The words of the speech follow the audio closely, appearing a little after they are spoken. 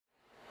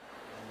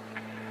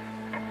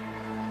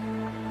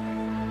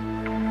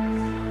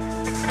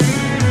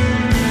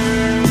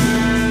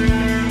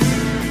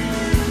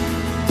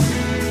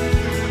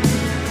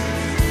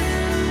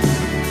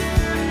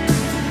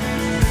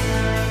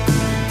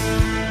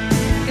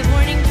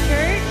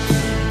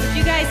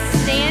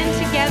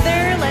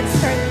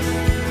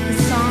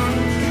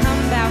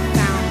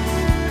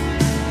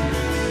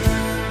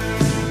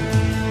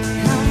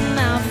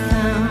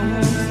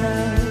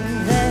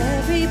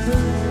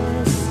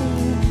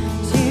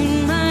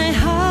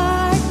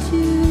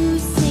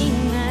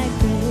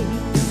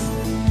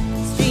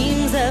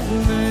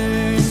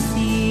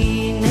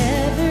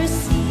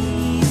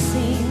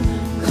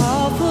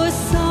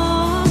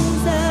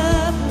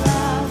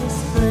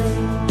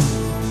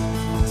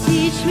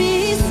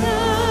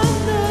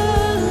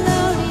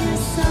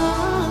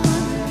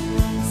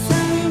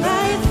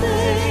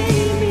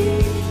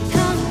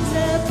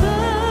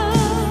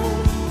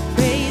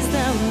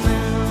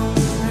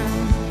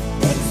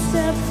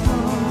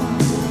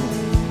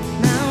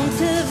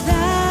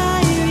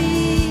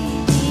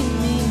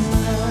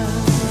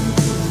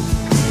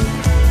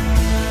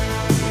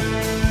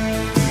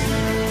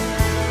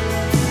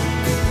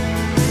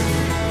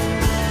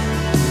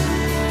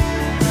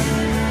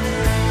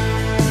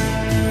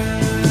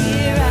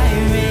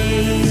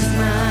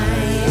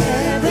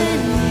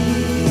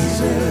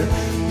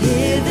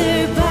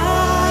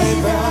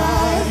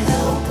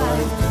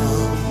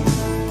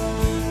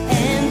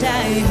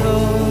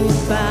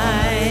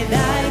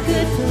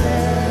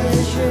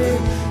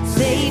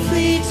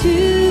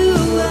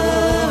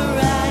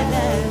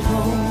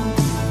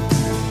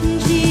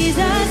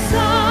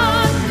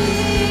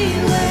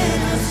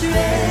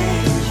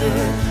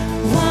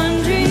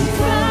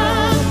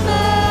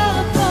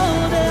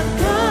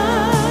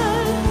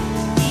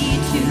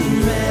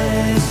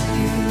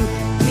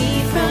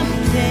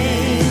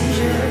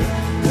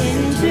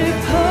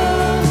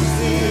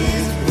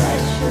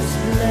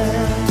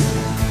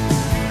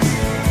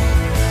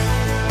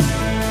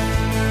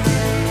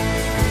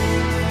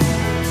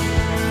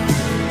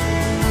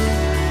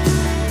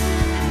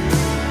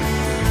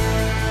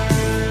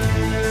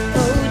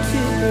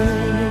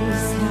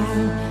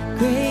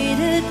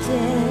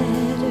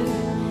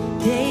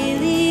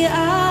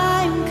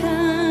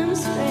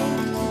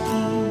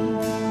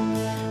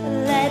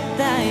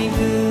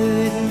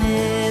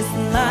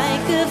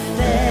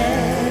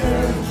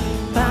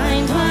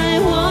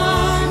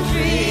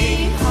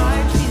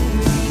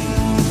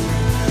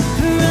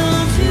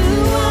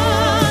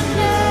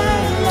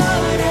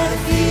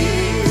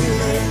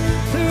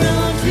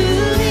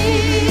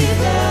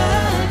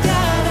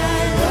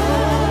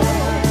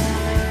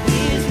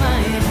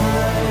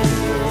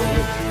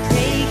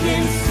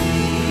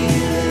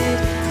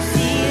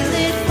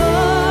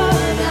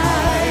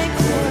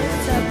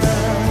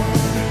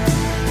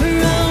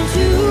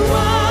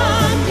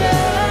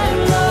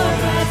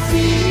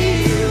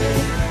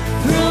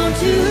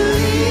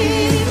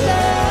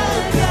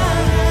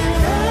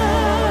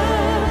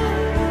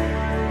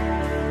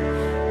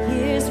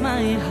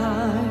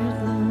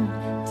heart,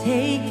 Lord,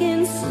 take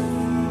and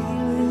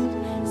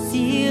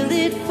seal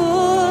it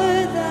for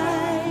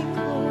thy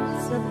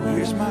courts above.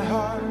 Here's my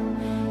heart.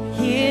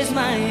 Here's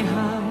my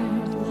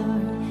heart,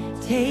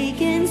 Lord, take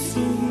and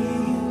seal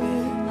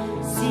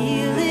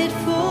it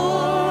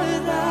for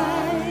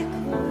thy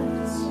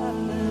courts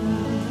above.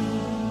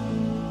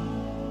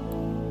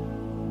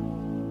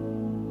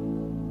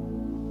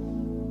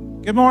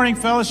 Good morning,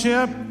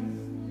 fellowship.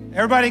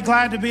 Everybody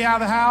glad to be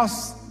out of the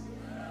house?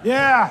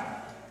 Yeah.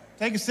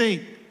 Take a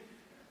seat.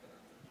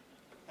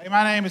 Hey,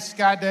 my name is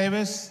Scott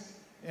Davis,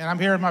 and I'm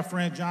here with my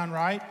friend John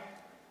Wright.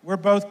 We're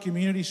both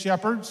community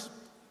shepherds.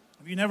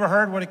 Have you never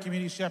heard what a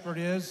community shepherd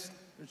is?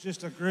 It's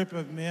just a group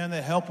of men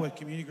that help with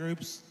community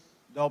groups,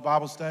 adult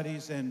Bible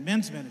studies, and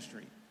men's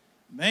ministry.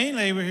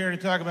 Mainly, we're here to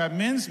talk about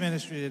men's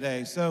ministry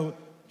today. So,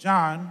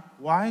 John,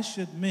 why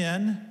should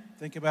men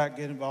think about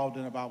getting involved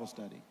in a Bible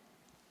study?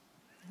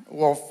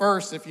 Well,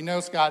 first, if you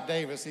know Scott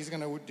Davis, he's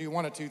going to do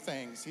one of two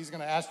things. He's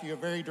going to ask you a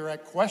very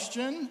direct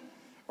question,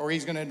 or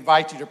he's going to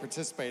invite you to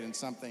participate in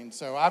something.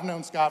 So I've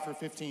known Scott for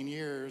 15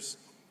 years.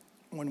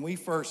 When we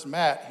first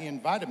met, he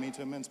invited me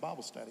to a men's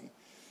Bible study.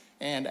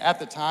 And at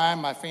the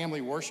time, my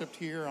family worshiped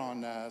here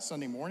on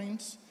Sunday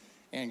mornings,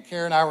 and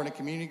Kara and I were in a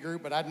community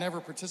group, but I'd never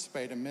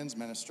participated in men's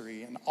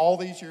ministry. And all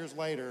these years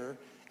later,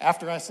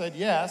 after I said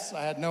yes,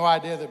 I had no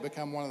idea that it would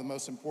become one of the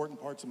most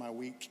important parts of my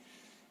week.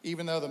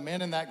 Even though the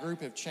men in that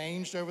group have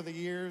changed over the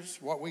years,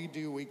 what we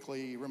do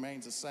weekly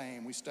remains the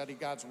same. We study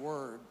God's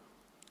Word,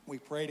 we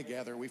pray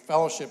together, we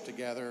fellowship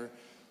together,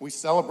 we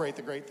celebrate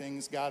the great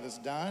things God has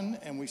done,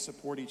 and we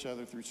support each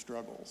other through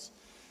struggles.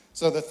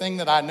 So the thing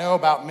that I know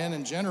about men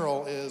in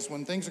general is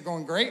when things are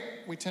going great,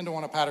 we tend to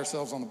want to pat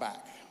ourselves on the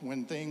back.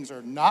 When things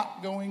are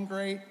not going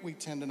great, we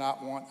tend to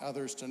not want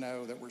others to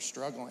know that we're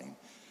struggling.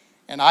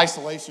 And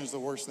isolation is the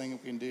worst thing we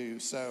can do.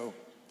 So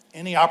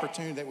any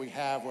opportunity that we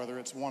have, whether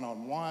it's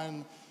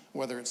one-on-one,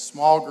 whether it's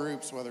small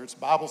groups, whether it's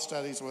Bible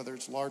studies, whether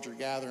it's larger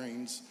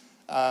gatherings,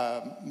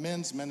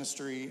 men's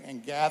ministry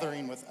and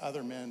gathering with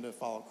other men to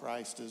follow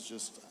Christ is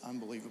just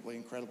unbelievably,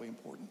 incredibly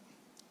important.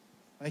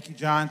 Thank you,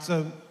 John.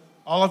 So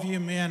all of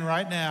you men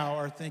right now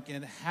are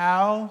thinking,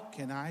 how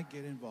can I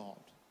get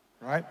involved,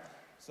 right?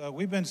 So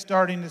we've been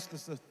starting this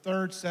is the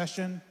third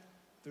session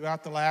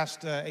throughout the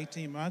last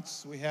 18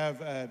 months. We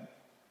have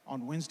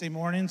on Wednesday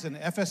mornings in the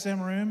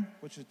FSM room,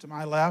 which is to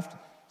my left,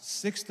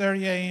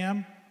 6:30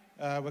 a.m.,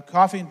 with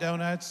coffee and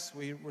donuts.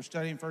 We're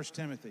studying 1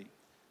 Timothy.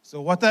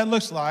 So what that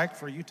looks like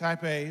for you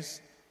type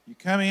A's, you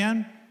come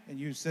in and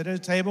you sit at a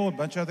table with a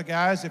bunch of other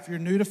guys. If you're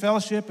new to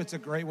fellowship, it's a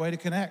great way to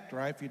connect,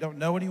 right? If you don't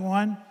know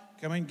anyone,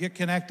 come in, get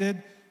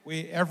connected.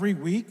 Every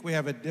week we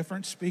have a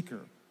different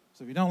speaker.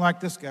 So if you don't like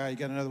this guy, you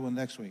got another one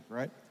next week,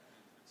 right?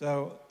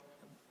 So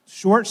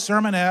short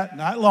sermonette,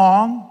 not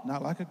long,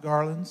 not like a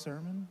Garland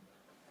sermon,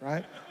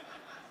 right?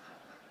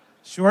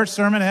 Short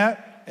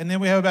sermonette. And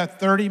then we have about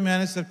 30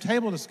 minutes of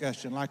table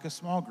discussion, like a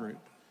small group.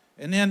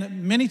 And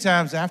then many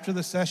times after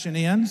the session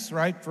ends,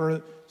 right,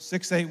 for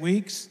 6-8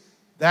 weeks,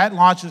 that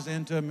launches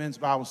into a men's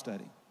Bible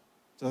study.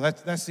 So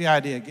that's the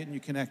idea, getting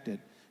you connected.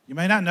 You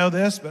may not know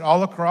this, but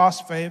all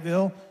across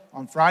Fayetteville,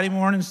 on Friday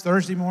mornings,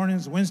 Thursday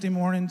mornings, Wednesday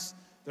mornings,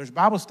 there's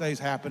Bible studies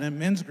happening,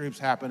 men's groups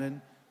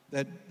happening,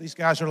 that these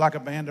guys are like a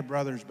band of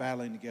brothers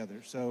battling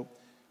together. So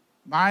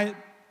my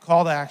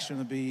call to action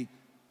would be,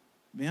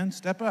 men,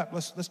 step up.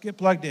 Let's get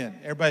plugged in.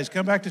 Everybody's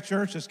come back to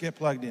church. Let's get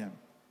plugged in.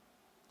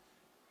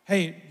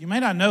 Hey, you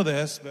may not know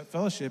this, but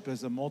Fellowship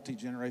is a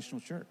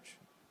multi-generational church.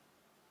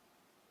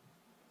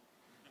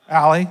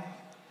 Allie,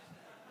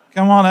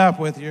 come on up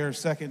with your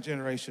second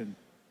generation.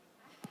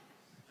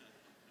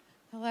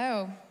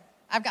 Hello.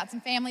 I've got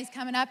some families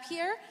coming up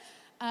here,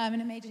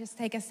 and it may just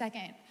take a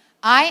second.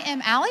 I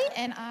am Allie,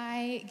 and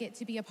I get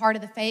to be a part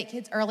of the Fayette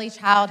Kids Early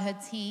Childhood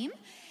team.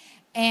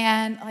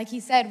 And like he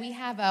said, we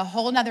have a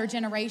whole nother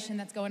generation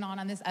that's going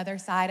on this other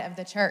side of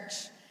the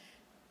church.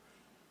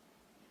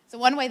 So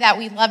one way that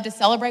we love to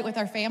celebrate with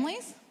our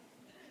families,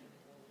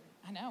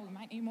 I know, we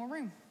might need more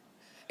room.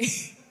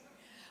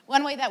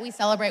 One way that we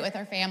celebrate with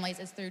our families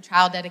is through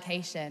child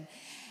dedication.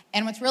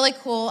 And what's really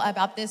cool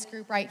about this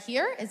group right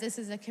here is this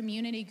is a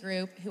community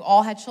group who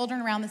all had children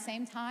around the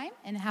same time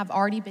and have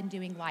already been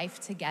doing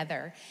life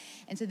together.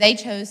 And so they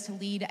chose to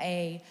lead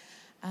a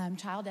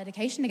child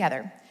dedication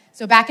together.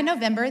 So back in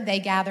November,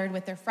 they gathered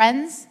with their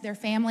friends, their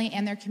family,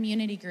 and their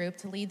community group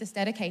to lead this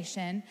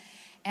dedication.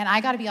 And I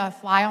got to be a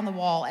fly on the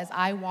wall as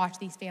I watch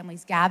these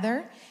families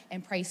gather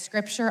and pray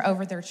scripture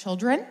over their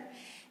children.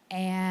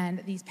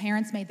 And these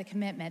parents made the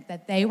commitment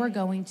that they were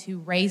going to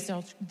raise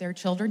their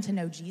children to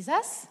know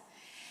Jesus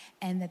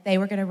and that they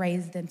were going to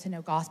raise them to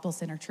know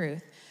gospel-centered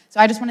truth.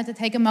 So I just wanted to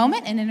take a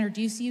moment and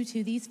introduce you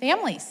to these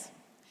families.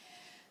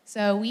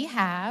 So we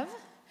have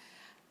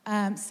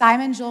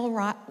Simon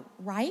Joel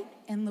Wright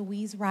and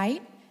Louise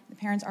Wright. The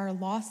parents are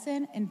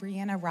Lawson and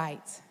Brianna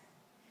Wright.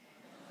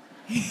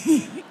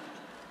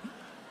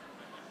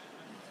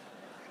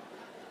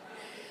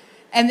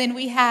 And then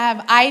we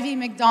have Ivy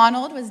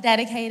McDonald was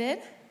dedicated.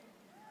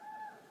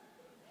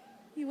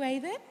 You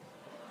wave it.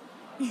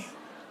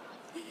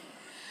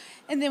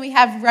 And then we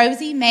have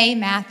Rosie Mae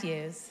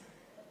Matthews.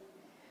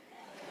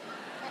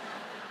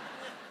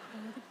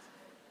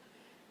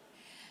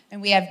 And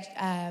we have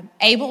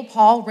Abel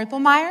Paul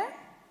Ripplemeyer.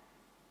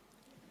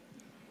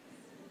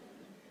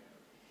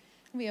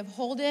 We have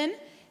Holden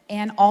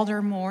and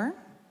Alder Moore.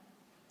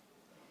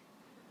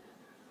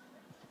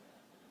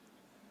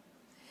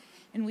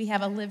 And we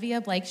have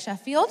Olivia Blake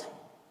Sheffield.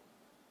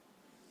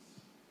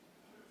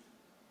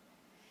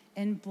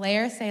 And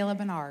Blair Sela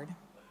Bernard.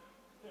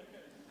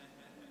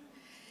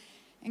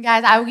 And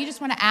guys, we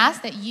just want to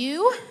ask that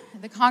you,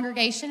 the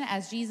congregation,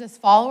 as Jesus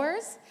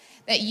followers,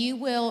 that you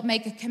will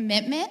make a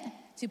commitment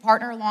to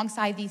partner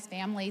alongside these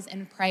families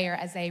in prayer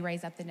as they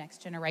raise up the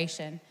next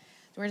generation.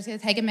 So we're just going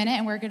to take a minute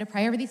and we're going to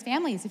pray over these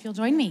families, if you'll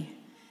join me.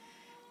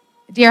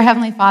 Dear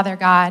Heavenly Father,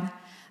 God,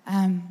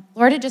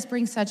 Lord, it just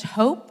brings such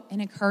hope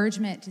and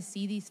encouragement to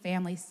see these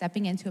families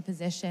stepping into a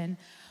position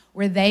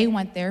where they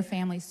want their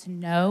families to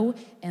know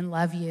and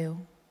love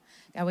you.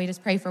 God, we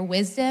just pray for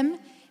wisdom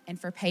and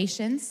for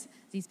patience.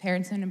 These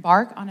parents can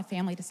embark on a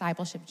family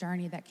discipleship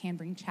journey that can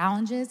bring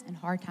challenges and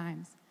hard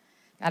times.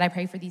 God, I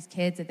pray for these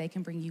kids that they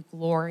can bring you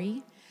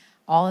glory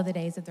all of the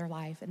days of their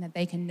life and that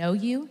they can know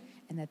you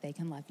and that they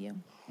can love you.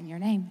 In your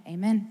name,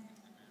 amen.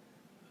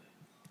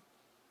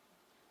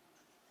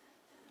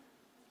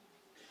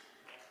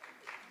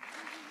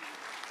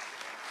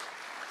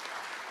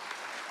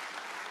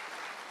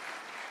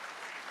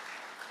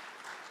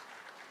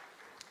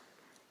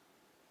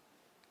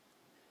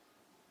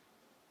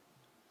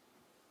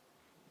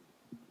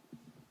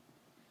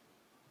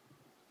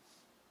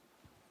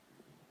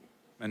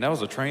 And that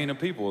was a train of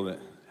people that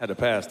had to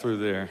pass through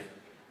there.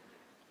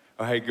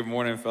 Oh, hey, good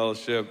morning,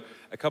 fellowship.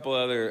 A couple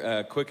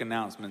other quick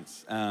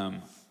announcements.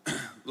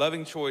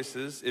 Loving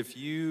Choices, if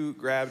you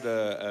grabbed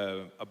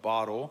a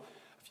bottle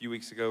a few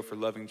weeks ago for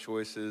Loving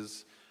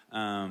Choices,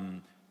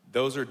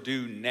 those are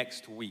due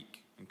next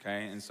week,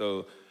 okay? And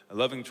so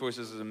Loving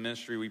Choices is a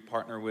ministry we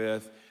partner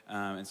with,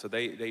 and so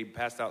they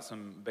passed out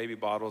some baby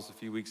bottles a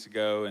few weeks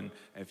ago, and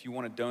if you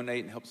want to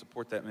donate and help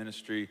support that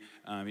ministry,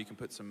 you can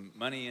put some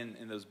money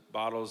in those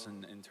bottles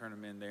and turn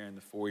them in there in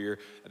the foyer.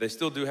 They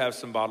still do have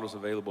some bottles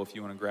available if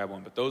you want to grab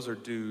one, but those are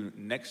due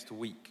next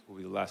week, will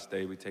be the last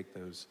day we take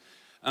those.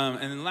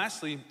 And then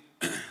lastly,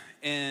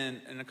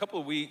 in a couple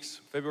of weeks,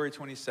 February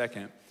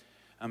 22nd,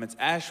 it's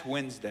Ash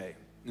Wednesday,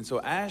 and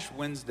so Ash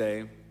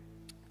Wednesday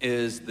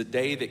is the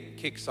day that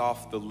kicks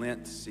off the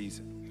Lent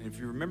season. And if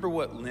you remember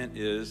what Lent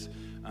is,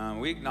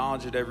 we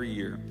acknowledge it every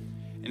year.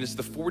 And it's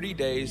the 40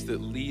 days that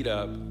lead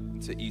up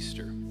to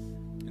Easter.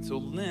 And so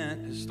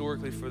Lent,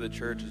 historically for the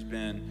church, has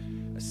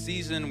been a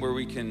season where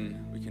we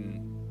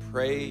can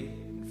pray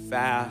and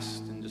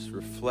fast and just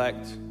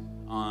reflect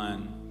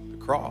on the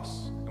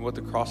cross and what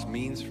the cross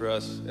means for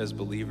us as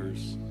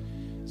believers.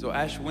 So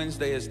Ash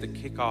Wednesday is the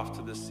kickoff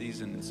to this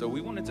season. And so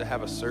we wanted to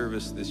have a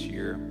service this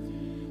year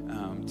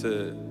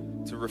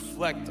to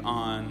reflect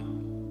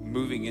on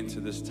moving into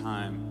this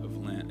time of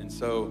Lent. And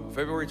so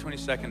February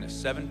 22nd at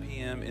 7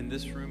 p.m. in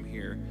this room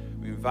here,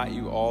 we invite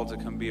you all to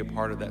come be a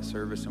part of that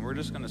service. And we're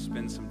just going to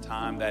spend some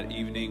time that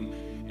evening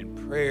in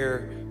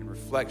prayer and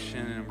reflection,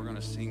 and we're going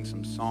to sing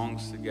some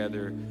songs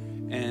together.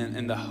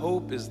 And the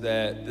hope is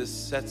that this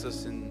sets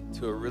us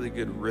into a really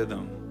good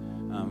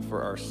rhythm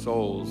for our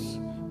souls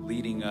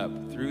leading up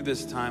through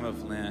this time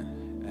of Lent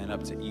and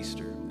up to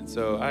Easter. And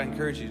so I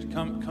encourage you to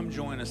come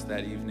join us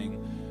that evening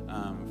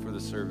for the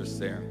service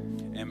there.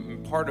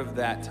 And part of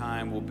that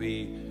time will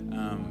be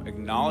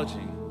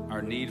acknowledging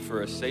our need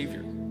for a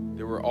Savior.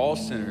 That we're all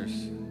sinners.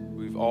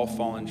 We've all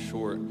fallen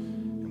short.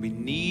 And we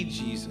need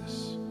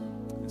Jesus.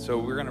 And so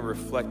we're going to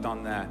reflect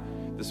on that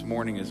this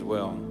morning as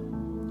well.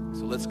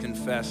 So let's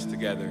confess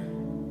together.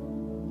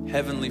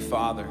 Heavenly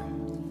Father,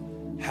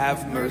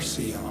 have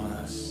mercy on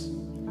us.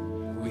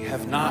 We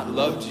have not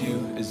loved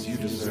you as you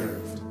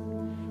deserved.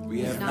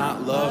 We have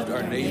not loved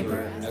our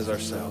neighbor as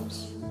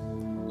ourselves.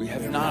 We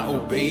have not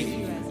obeyed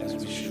you as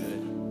we should.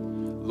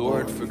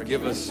 Lord,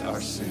 forgive us our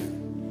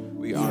sin.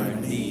 We are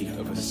in need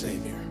of a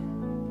Savior.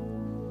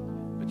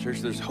 But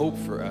church, there's hope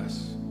for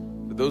us.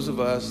 For those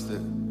of us that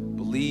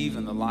believe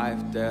in the life,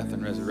 death,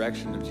 and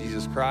resurrection of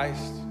Jesus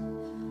Christ,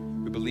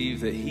 we believe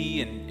that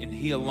He and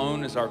He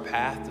alone is our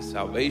path to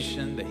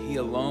salvation, that He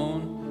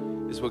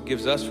alone is what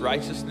gives us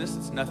righteousness.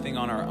 It's nothing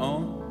on our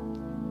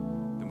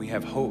own. Then we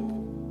have hope.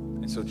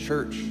 And so,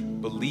 church,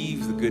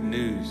 believe the good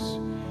news.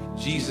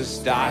 Jesus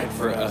died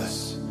for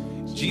us.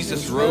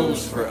 Jesus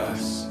rose for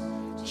us.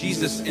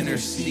 Jesus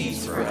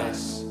intercedes for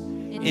us.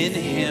 In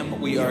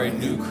Him we are a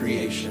new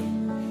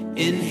creation.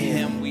 In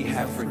Him we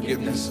have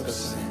forgiveness of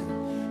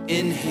sin.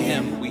 In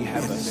Him we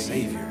have a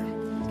Savior.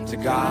 To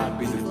God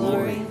be the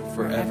glory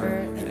forever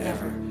and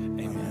ever.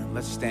 Amen.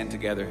 Let's stand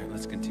together and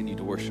let's continue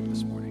to worship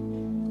this morning.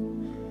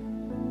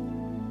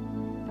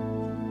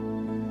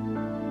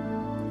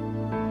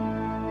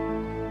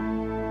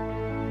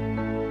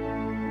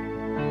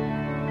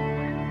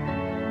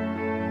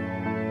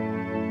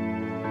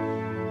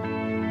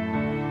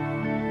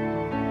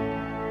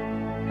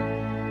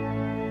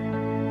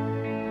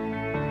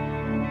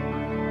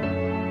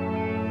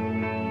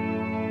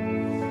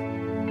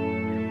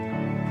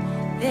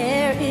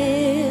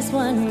 There is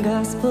one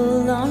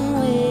gospel on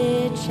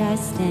which I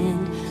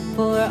stand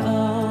for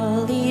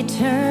all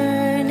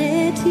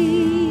eternity.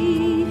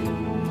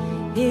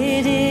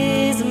 It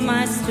is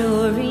my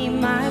story,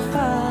 my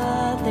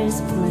Father's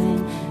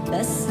plan.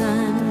 The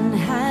Son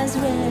has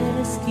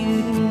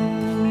rescued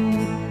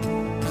me.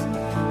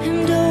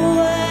 And oh,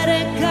 what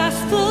a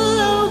gospel,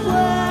 oh,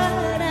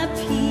 what a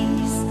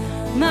peace,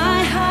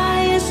 my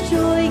highest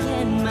joy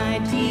and my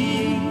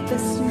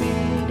deepest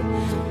need.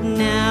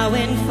 Now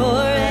and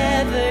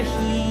forever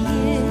He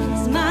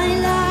is my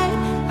light.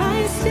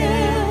 I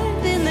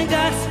stand in the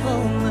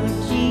gospel of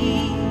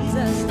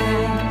Jesus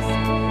Christ.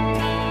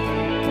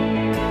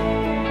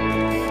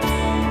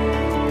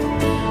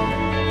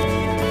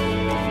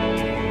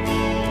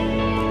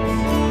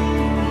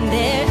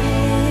 There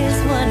is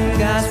one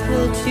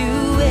gospel to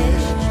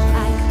which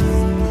I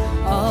cling.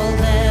 All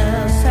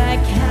else I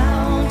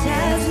count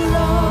as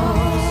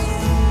lost.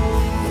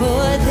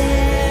 For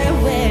there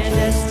where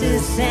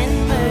justice and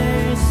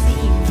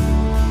mercy,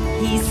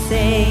 He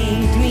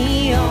saved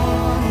me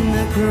on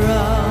the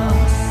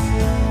cross.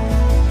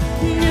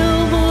 No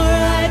more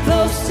I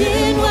boast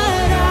in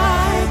what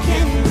I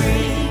can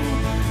bring.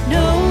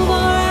 No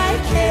more I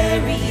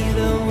carry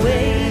the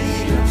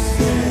weight of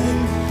sin.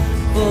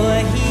 For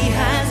He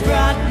has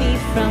brought me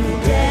from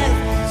death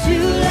to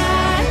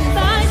life.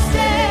 I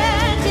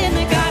stand in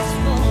the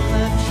gospel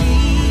of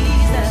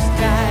Jesus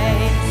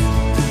Christ.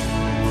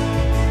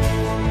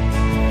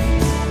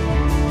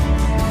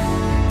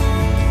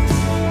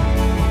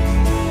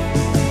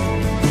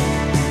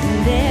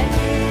 There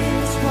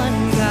is one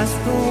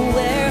gospel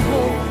where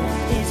hope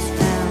is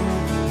found.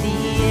 The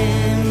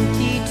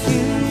empty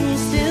tomb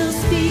still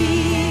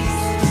speaks.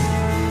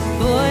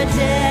 For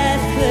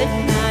death could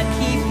not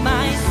keep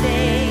my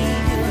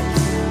Savior.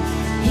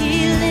 He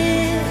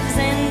lives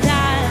and I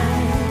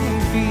am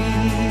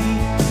free.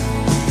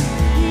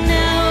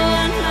 Now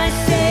on my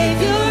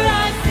Savior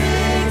I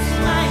fix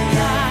my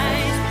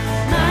eyes.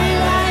 My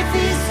life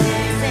is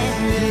His and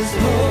His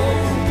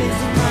hope is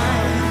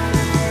mine.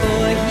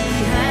 For He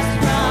has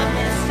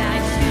promised I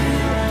too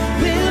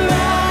will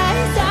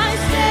rise. I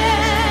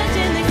stand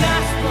in the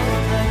gospel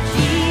of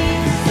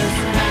Jesus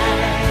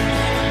Christ.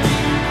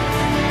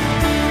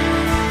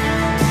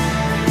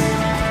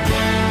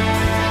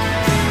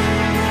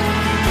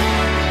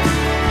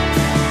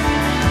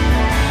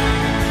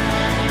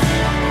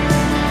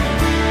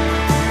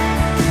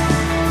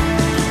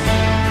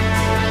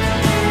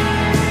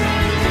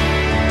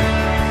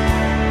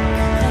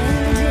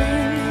 And in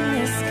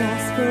this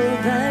gospel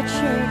the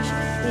church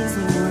is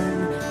one.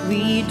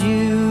 We do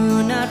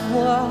not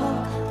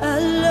walk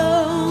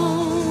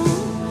alone.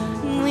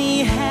 We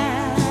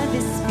have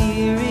His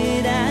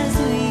Spirit as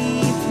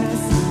we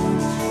press on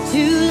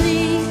to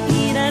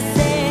lead us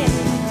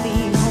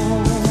safely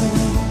home.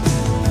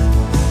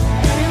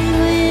 And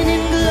when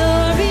in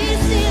glory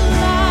still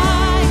I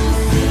will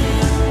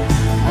sing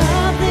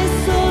of this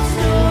old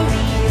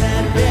story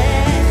that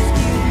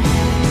rescued me.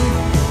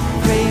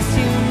 Praise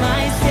to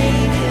my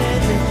Savior,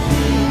 the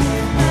King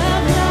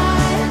of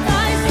life.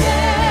 I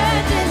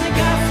stand in the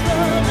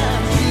gospel of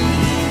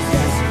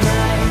Jesus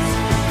Christ.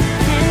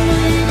 And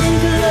when in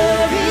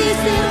glory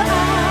still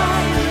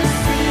I will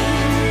sing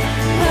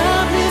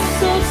of this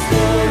old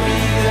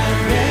story that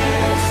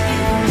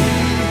rescued me.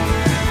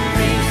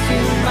 Praise to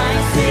my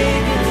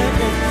Savior,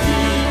 the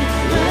King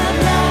of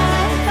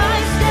life. I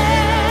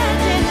stand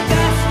in the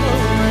gospel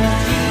of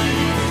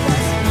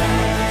Jesus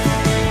Christ.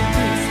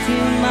 Praise to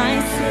my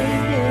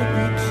Savior,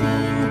 the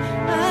King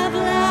of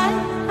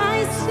life. I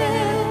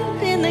stand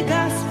in the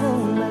gospel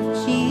of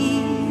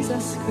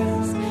Jesus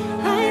Christ.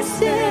 I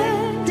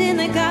stand in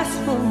the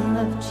gospel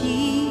of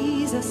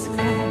Jesus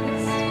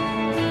Christ.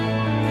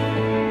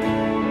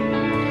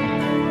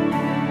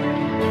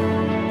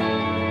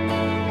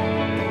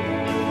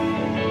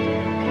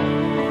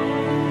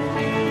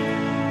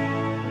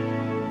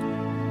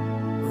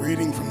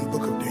 Reading from the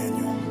book of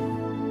Daniel.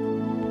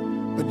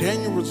 But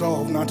Daniel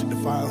resolved not to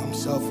defile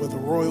himself with the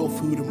royal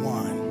food and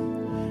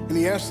wine, and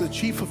he asked the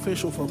chief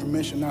official for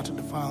permission not to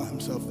defile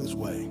himself this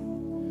way.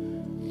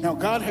 Now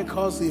God had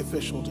caused the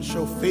official to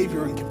show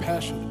favor and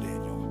compassion to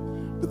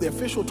Daniel, but the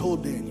official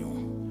told Daniel,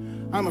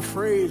 I'm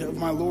afraid of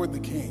my lord the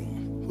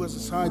king, who has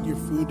assigned your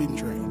food and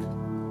drink.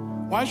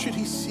 Why should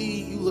he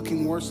see you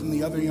looking worse than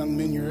the other young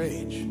men your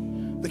age?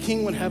 The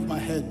king would have my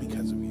head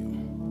because of you.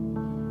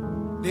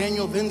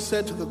 Daniel then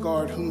said to the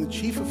guard, whom the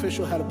chief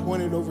official had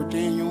appointed over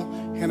Daniel,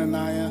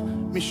 Hananiah,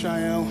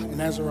 Mishael, and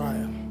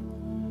Azariah,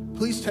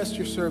 please test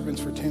your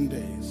servants for 10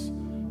 days.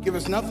 Give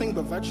us nothing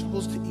but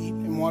vegetables to eat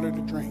and water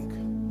to drink.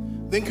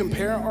 Then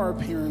compare our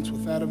appearance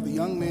with that of the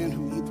young men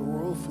who eat the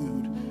royal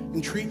food,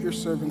 and treat your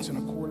servants in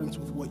accordance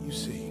with what you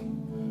see.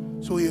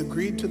 So he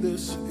agreed to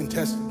this and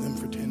tested them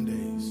for 10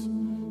 days.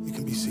 You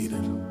can be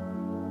seated.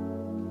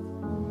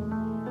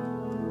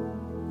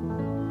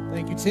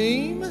 Thank you,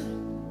 team.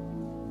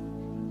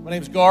 My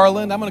name's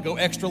Garland. I'm going to go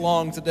extra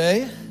long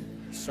today.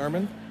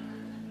 Sermon.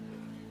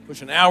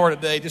 Push an hour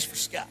today just for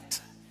Scott.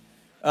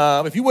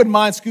 If you wouldn't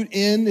mind, scoot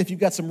in. If you've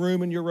got some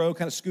room in your row,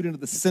 kind of scoot into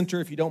the center.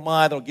 If you don't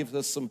mind, that'll give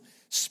us some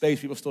space.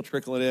 People still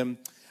trickling in.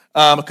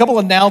 A couple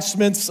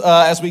announcements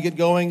as we get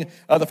going.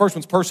 The first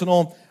one's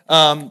personal.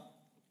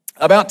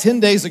 About 10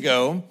 days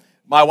ago,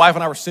 my wife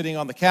and I were sitting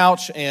on the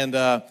couch, and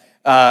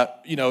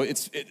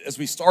as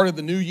we started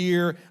the new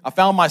year, I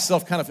found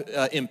myself kind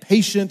of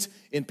impatient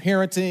in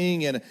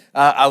parenting, and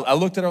I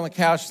looked at her on the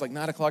couch. It's like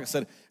 9 o'clock. I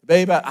said,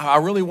 "Babe, I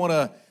really want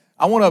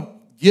to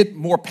get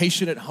more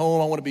patient at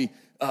home. I want to be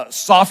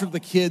softer to the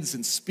kids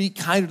and speak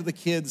kinder to the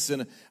kids,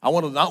 and I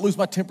want to not lose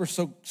my temper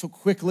so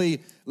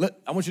quickly.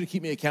 I want you to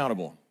keep me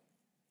accountable."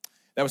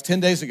 That was 10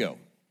 days ago.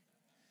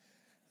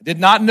 I did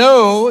not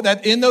know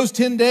that in those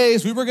 10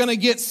 days, we were going to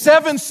get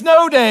 7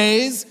 snow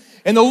days,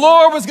 and the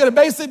Lord was going to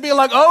basically be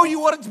like, "Oh, you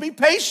wanted to be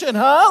patient,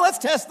 huh? Let's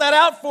test that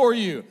out for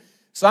you."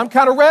 So I'm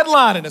kind of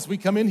redlining as we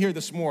come in here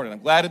this morning. I'm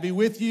glad to be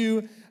with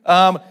you.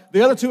 The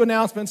other 2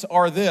 announcements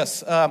are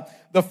this.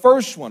 The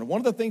first one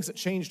of the things that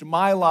changed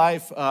my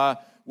life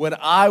when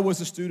I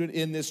was a student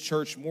in this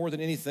church more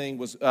than anything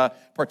was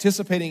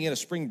participating in a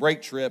spring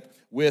break trip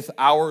with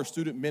our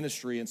student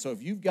ministry. And so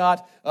if you've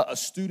got a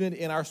student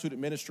in our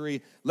student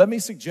ministry, let me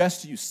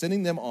suggest to you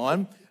sending them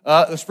on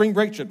the spring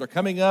break trip. They're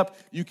coming up.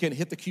 You can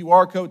hit the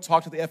QR code,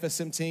 talk to the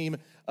FSM team.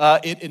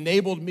 It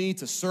enabled me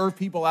to serve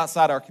people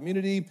outside our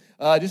community,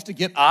 just to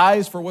get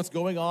eyes for what's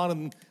going on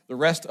in the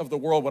rest of the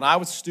world. When I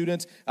was a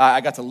student, I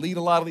got to lead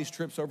a lot of these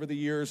trips over the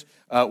years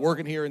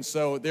working here, and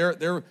so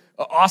they're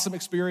awesome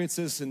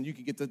experiences, and you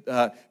can get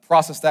to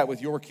process that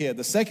with your kid.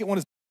 The second one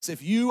is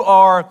if you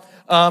are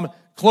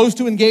close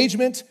to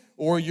engagement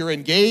or you're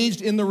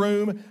engaged in the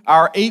room,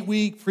 our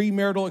 8-week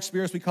premarital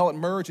experience, we call it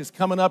Merge, is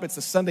coming up. It's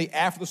the Sunday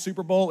after the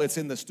Super Bowl. It's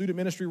in the student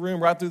ministry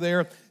room right through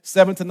there,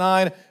 7 to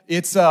 9.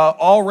 It's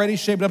already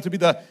shaped up to be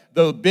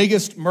the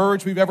biggest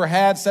Merge we've ever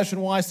had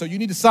session-wise, so you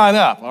need to sign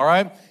up, all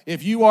right?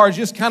 If you are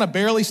just kind of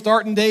barely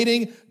starting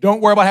dating, don't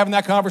worry about having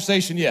that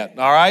conversation yet,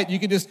 all right? You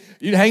can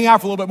hang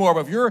out for a little bit more,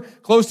 but if you're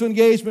close to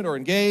engagement or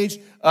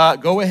engaged,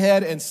 go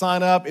ahead and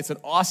sign up. It's an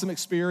awesome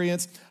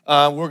experience.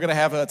 We're going to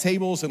have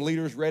tables and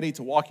leaders ready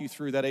to walk you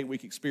through that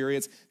 8-week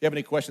experience. If you have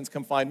any questions,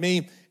 come find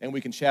me, and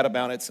we can chat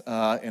about it,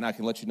 and I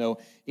can let you know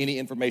any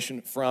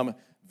information from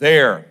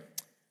there.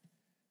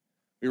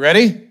 We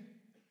ready?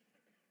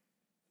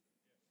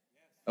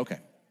 Okay.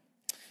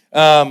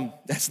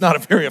 That's not a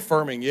very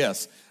affirming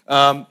yes.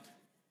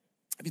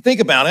 If you think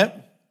about it,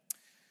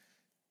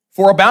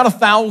 for about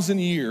 1,000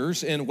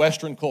 years in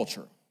Western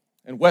culture,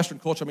 and Western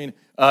culture, I mean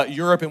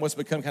Europe and what's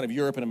become kind of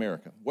Europe and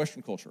America,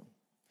 Western culture.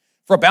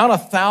 For about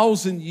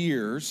 1,000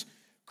 years,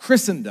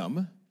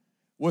 Christendom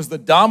was the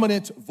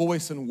dominant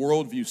voice and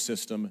worldview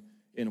system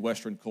in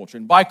Western culture.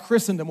 And by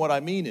Christendom, what I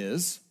mean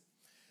is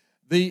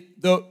the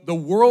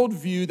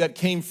worldview that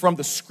came from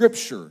the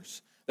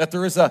Scriptures, that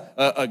there is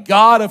a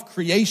God of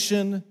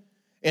creation,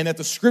 and that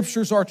the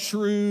Scriptures are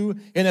true,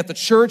 and that the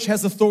church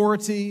has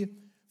authority.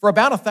 For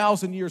about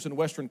 1,000 years in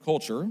Western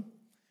culture,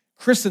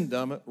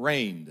 Christendom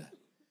reigned.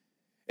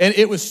 And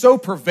it was so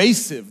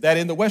pervasive that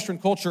in the Western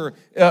culture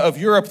of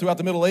Europe throughout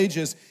the Middle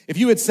Ages, if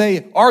you would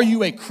say, "Are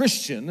you a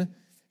Christian?"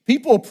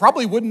 people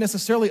probably wouldn't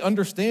necessarily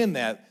understand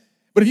that.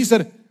 But if you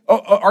said,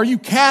 "Are you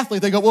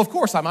Catholic?" they go, "Well, of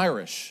course I'm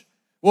Irish."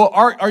 "Well,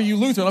 are you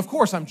Lutheran?" "Of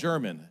course I'm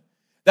German."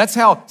 That's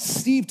how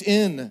steeped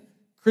in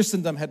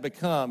Christendom had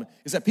become,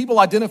 is that people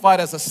identified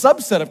as a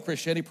subset of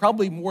Christianity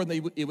probably more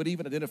than it would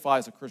even identify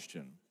as a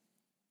Christian.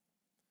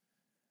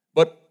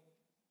 But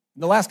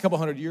in the last couple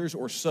hundred years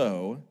or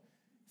so,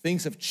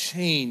 things have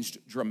changed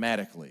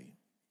dramatically.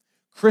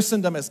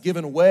 Christendom has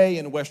given way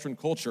in Western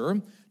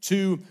culture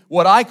to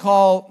what I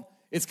call,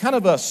 it's kind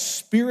of a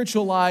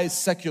spiritualized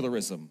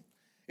secularism.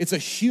 It's a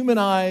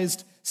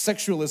humanized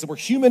secularism,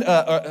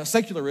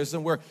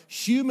 where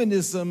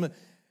humanism,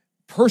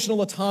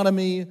 personal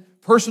autonomy,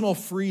 personal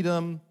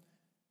freedom,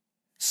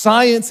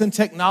 science and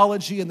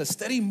technology, and the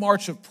steady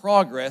march of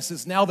progress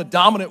is now the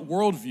dominant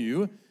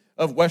worldview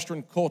of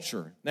Western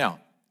culture. Now,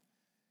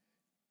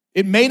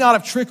 it may not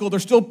have trickled.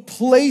 There's still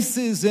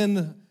places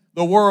in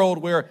the world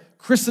where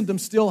Christendom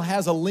still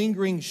has a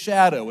lingering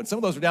shadow, and some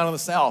of those are down in the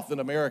South in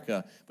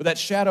America, but that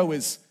shadow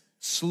is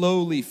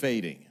slowly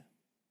fading.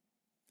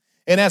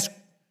 And as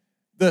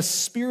the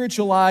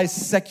spiritualized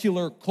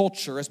secular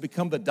culture has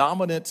become the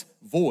dominant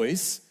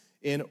voice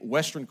in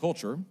Western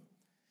culture,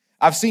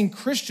 I've seen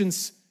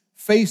Christians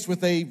faced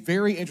with a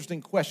very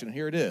interesting question, and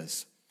here it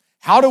is.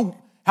 How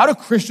do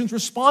Christians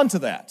respond to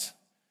that?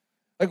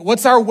 Like,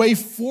 what's our way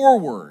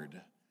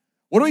forward?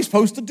 What are we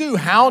supposed to do?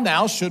 How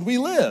now should we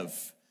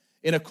live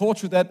in a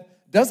culture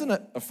that doesn't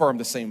affirm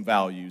the same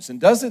values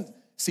and doesn't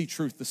see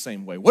truth the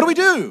same way? What do we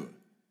do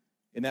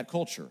in that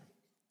culture?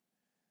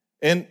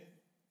 And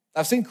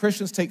I've seen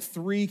Christians take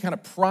 3 kind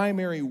of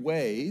primary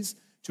ways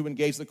to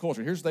engage the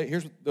culture. Here's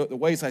the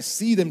ways I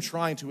see them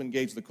trying to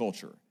engage the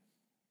culture.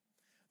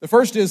 The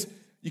first is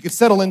you can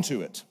settle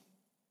into it.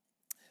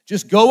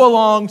 Just go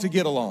along to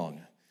get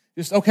along.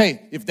 Just,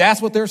 okay, if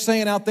that's what they're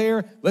saying out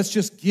there, let's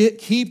just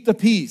keep the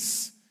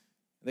peace.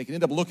 They can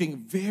end up looking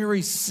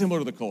very similar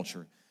to the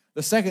culture.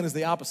 The second is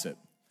the opposite.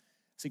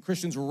 See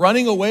Christians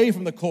running away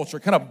from the culture,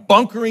 kind of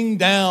bunkering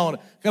down,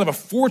 kind of a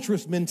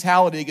fortress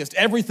mentality against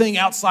everything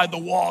outside the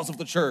walls of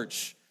the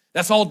church.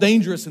 That's all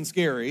dangerous and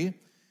scary.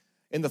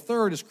 And the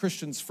third is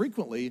Christians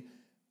frequently,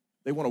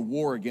 they want to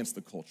war against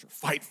the culture,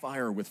 fight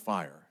fire with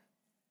fire.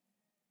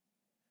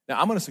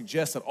 Now, I'm going to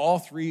suggest that all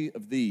three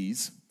of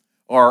these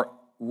are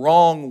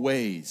wrong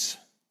ways.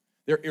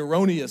 They're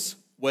erroneous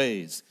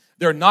ways.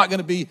 They're not going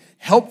to be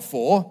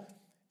helpful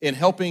in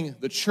helping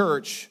the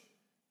church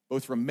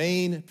both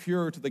remain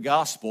pure to the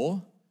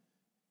gospel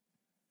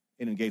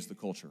and engage the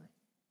culture.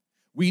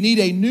 We need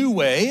a new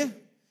way,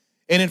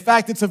 and in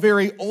fact, it's a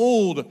very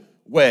old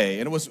way.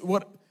 And it was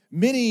what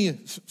many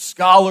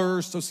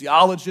scholars,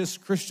 sociologists,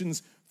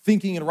 Christians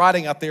thinking and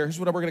writing out there, here's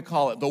what we're going to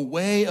call it, the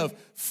way of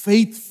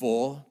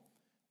faithful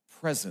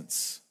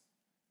presence.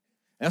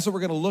 And that's what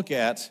we're going to look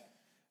at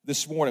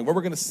this morning. What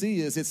we're going to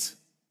see is it's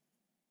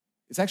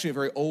actually a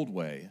very old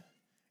way.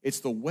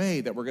 It's the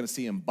way that we're going to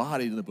see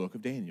embodied in the book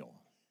of Daniel.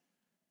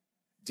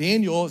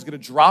 Daniel is going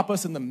to drop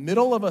us in the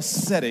middle of a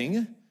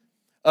setting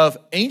of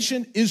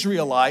ancient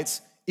Israelites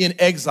in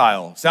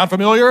exile. Sound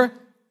familiar?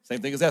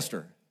 Same thing as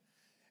Esther.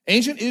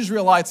 Ancient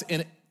Israelites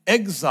in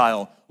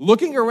exile,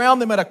 looking around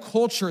them at a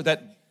culture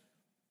that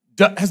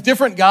has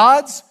different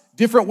gods,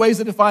 different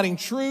ways of defining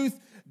truth,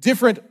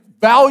 different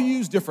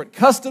values, different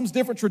customs,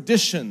 different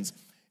traditions.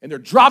 And they're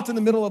dropped in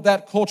the middle of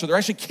that culture. They're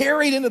actually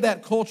carried into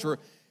that culture.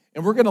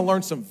 And we're going to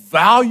learn some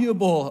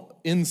valuable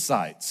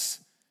insights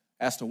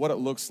as to what it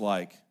looks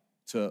like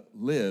to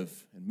live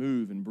and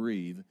move and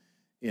breathe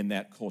in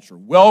that culture.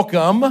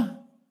 Welcome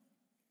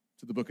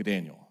to the book of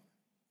Daniel.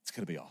 It's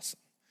going to be awesome.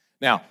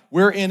 Now,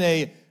 we're in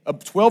a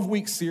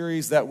 12-week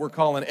series that we're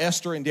calling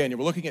Esther and Daniel.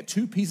 We're looking at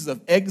two pieces of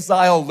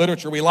exile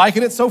literature. We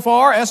liking it so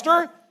far,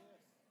 Esther?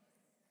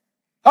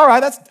 All right,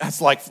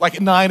 that's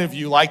like 9 of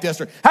you liked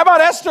Esther. How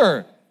about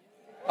Esther?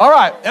 All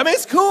right, I mean,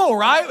 it's cool,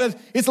 right?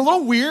 It's a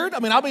little weird. I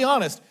mean, I'll be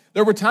honest.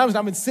 There were times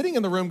I've been sitting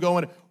in the room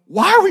going,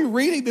 why are we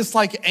reading this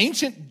like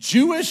ancient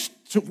Jewish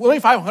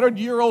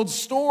 2,500-year-old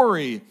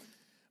story?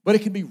 But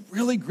it can be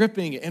really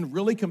gripping and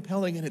really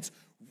compelling, and it's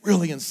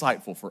really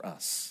insightful for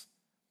us.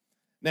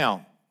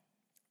 Now,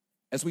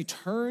 as we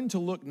turn to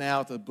look now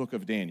at the book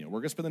of Daniel,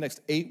 we're going to spend the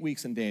next 8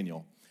 weeks in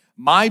Daniel.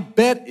 My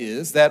bet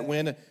is that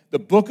when the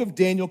book of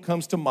Daniel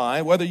comes to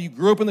mind, whether you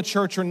grew up in the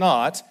church or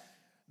not,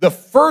 the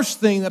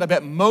first thing that I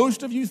bet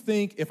most of you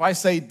think, if I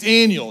say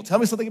Daniel, tell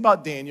me something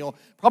about Daniel,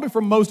 probably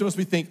for most of us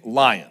we think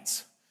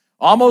lions.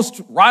 Almost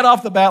right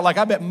off the bat, like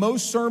I bet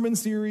most sermon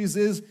series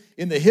is,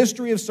 in the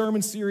history of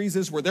sermon series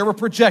is where there were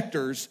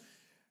projectors,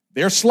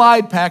 their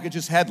slide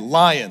packages had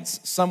lions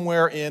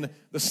somewhere in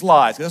the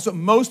slides. That's what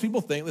most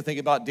people think. They think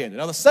about Daniel.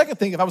 Now, the second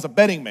thing, if I was a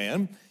betting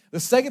man, the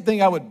second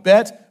thing I would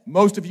bet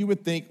most of you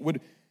would think would,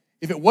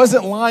 if it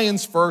wasn't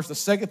lions first, the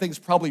second thing is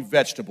probably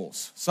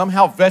vegetables.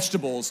 Somehow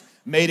vegetables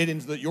made it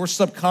into your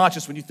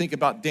subconscious when you think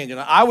about Daniel.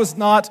 Now, I was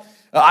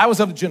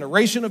of the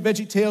generation of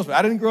VeggieTales, but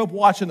I didn't grow up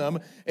watching them,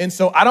 and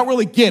so I don't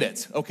really get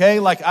it, okay?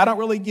 Like,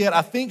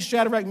 I think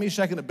Shadrach,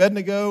 Meshach, and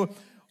Abednego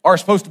are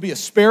supposed to be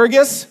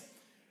asparagus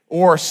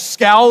or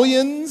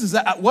scallions. Is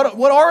that,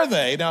 what are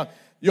they? Now,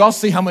 you all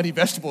see how many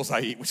vegetables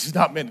I eat, which is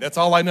not many. That's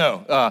all I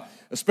know.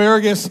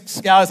 Asparagus,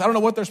 scallions, I don't know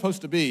what they're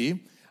supposed to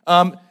be.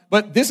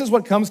 But this is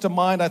what comes to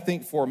mind, I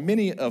think, for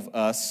many of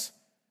us.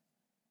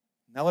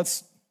 Now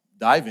let's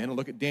dive in and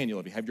look at Daniel.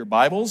 If you have your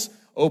Bibles,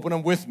 open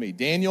them with me.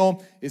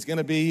 Daniel is going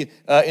to be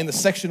in the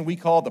section we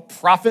call the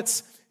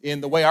prophets. In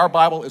the way our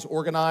Bible is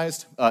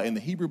organized, in the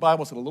Hebrew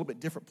Bible, it's in a little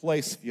bit different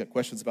place. If you got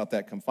questions about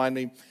that, come find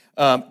me.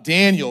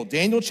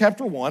 Daniel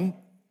chapter 1.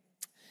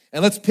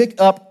 And let's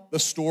pick up the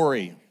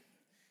story.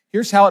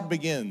 Here's how it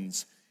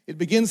begins. It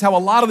begins how a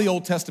lot of the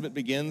Old Testament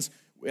begins.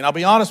 And I'll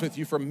be honest with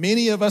you, for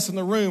many of us in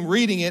the room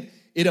reading it,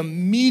 it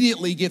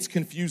immediately gets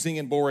confusing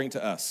and boring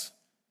to us.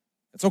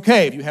 It's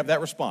okay if you have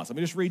that response. Let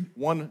me just read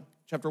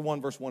chapter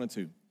 1, verse 1 and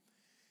 2. It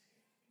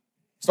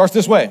starts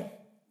this way.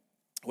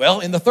 Well,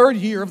 in the 3rd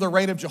year of the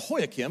reign of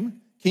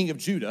Jehoiakim, king of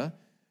Judah,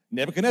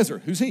 Nebuchadnezzar,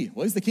 who's he?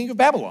 Well, he's the king of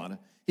Babylon.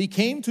 He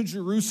came to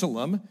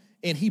Jerusalem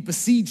and he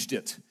besieged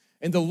it.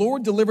 And the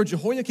Lord delivered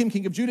Jehoiakim,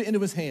 king of Judah, into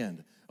his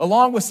hand,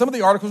 along with some of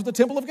the articles of the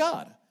temple of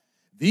God.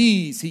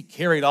 These he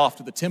carried off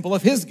to the temple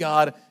of his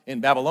God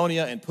in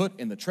Babylonia and put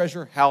in the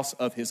treasure house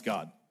of his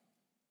God.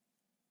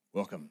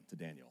 Welcome to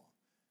Daniel.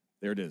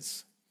 There it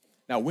is.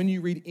 Now, when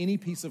you read any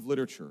piece of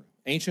literature,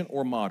 ancient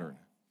or modern,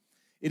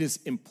 it is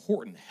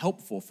important,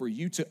 helpful for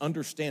you to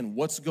understand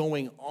what's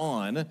going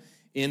on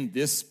in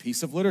this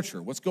piece of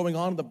literature, what's going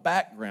on in the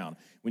background.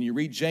 When you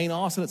read Jane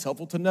Austen, it's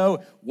helpful to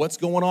know what's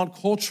going on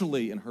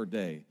culturally in her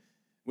day.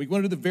 We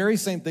want to do the very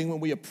same thing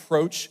when we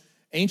approach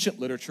ancient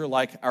literature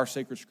like our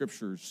sacred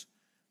scriptures.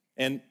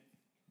 And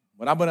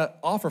what I'm going to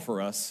offer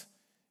for us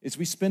is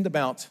we spend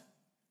about,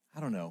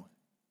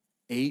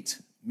 8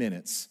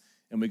 minutes,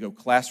 and we go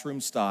classroom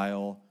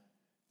style,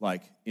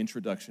 like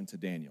introduction to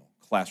Daniel,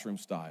 classroom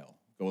style.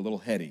 Go a little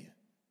heady.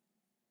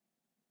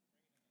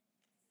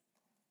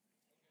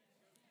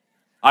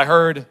 I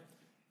heard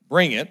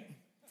bring it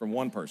from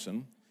one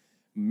person,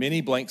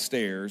 many blank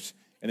stares,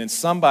 and then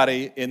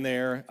somebody in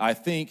there, I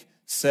think,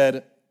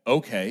 said,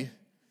 okay.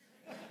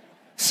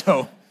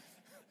 So,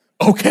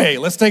 okay,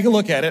 let's take a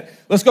look at it.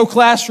 Let's go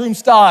classroom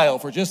style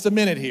for just a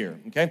minute here,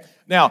 okay?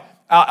 Now,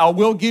 I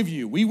will give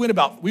you, we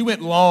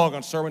went long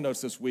on sermon notes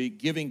this week,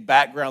 giving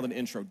background and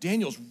intro.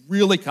 Daniel's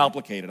really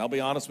complicated, I'll be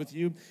honest with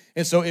you.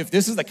 And so if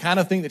this is the kind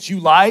of thing that you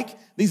like,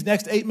 these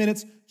next 8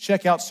 minutes,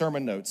 check out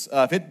sermon notes.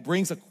 If it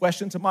brings a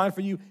question to mind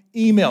for you,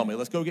 email me.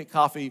 Let's go get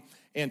coffee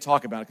and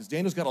talk about it, because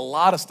Daniel's got a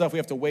lot of stuff we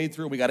have to wade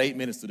through. We got 8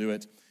 minutes to do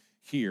it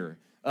here.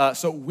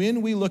 So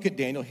when we look at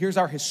Daniel, here's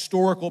our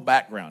historical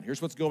background. Here's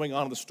what's going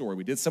on in the story.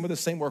 We did some of the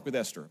same work with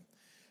Esther.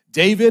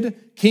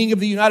 David, king of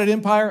the United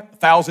Empire,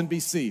 1000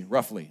 BC,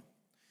 roughly.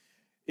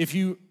 If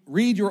you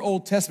read your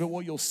Old Testament,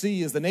 what you'll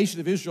see is the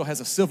nation of Israel has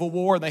a civil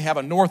war, and they have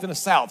a north and a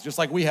south, just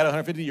like we had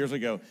 150 years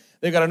ago.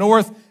 They've got a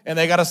north, and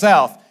they got a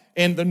south.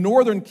 And the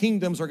northern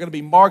kingdoms are going to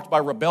be marked by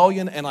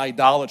rebellion and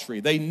idolatry.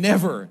 They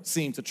never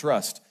seem to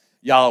trust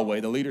Yahweh,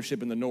 the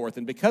leadership in the north.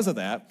 And because of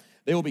that,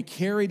 they will be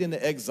carried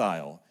into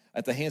exile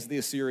at the hands of the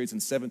Assyrians in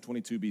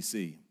 722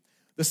 BC.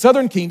 The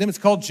southern kingdom, it's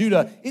called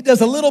Judah. It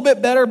does a little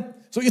bit better.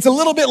 So it's a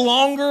little bit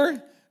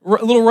longer, a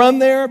little run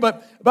there,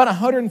 but about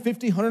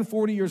 150,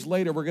 140 years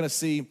later, we're going to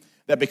see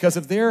that because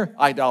of their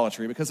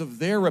idolatry, because of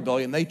their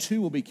rebellion, they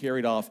too will be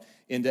carried off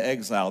into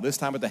exile, this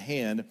time at the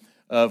hand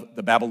of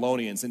the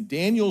Babylonians. And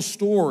Daniel's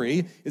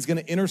story is going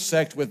to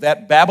intersect with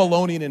that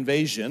Babylonian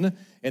invasion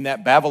and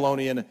that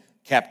Babylonian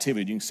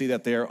captivity. You can see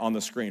that there on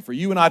the screen. For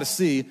you and I to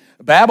see,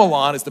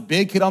 Babylon is the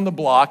big kid on the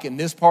block in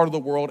this part of the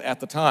world at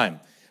the time.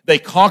 They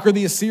conquer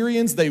the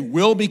Assyrians. They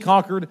will be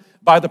conquered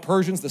by the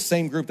Persians, the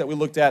same group that we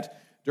looked at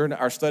during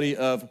our study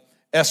of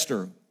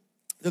Esther.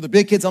 They're the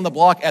big kids on the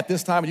block at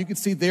this time, and you can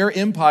see their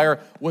empire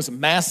was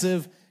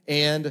massive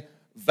and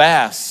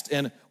vast.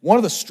 And one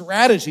of the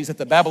strategies that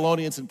the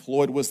Babylonians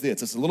employed was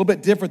this. It's a little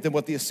bit different than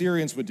what the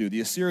Assyrians would do.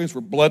 The Assyrians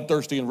were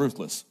bloodthirsty and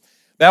ruthless.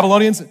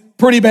 Babylonians,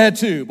 pretty bad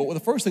too. But the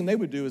first thing they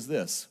would do is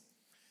this.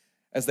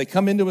 As they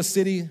come into a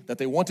city that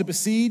they want to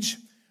besiege,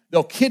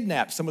 they'll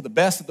kidnap some of the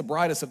best and the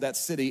brightest of that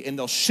city, and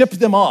they'll ship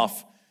them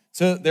off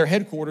to their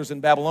headquarters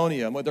in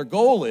Babylonia. And what their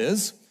goal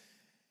is,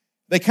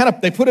 they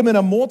put them in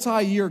a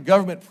multi-year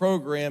government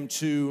program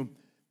to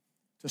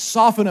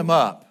soften them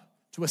up,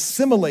 to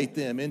assimilate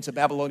them into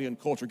Babylonian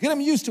culture, get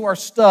them used to our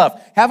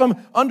stuff, have them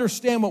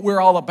understand what we're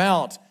all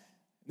about.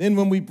 Then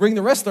when we bring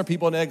the rest of our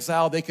people into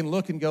exile, they can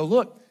look and go,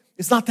 look,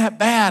 it's not that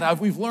bad.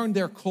 We've learned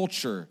their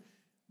culture.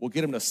 We'll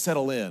get them to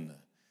settle in. And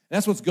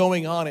that's what's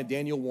going on in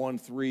Daniel 1,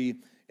 3,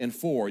 and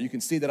 4. You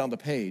can see that on the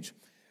page.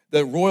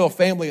 The royal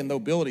family and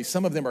nobility,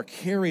 some of them are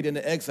carried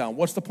into exile.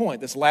 What's the point?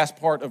 This last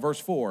part of verse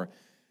 4.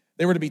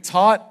 They were to be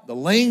taught the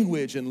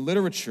language and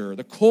literature,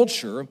 the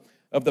culture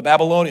of the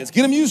Babylonians.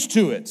 Get them used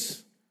to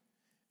it.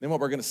 Then what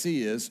we're going to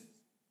see is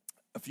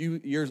a few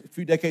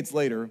decades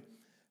later,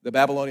 the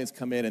Babylonians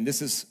come in, and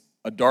this is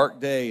a dark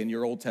day in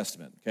your Old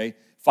Testament, okay?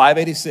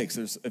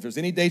 586. If there's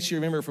any dates you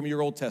remember from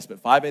your Old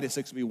Testament,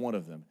 586 would be one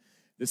of them.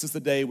 This is the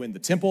day when the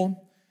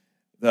temple,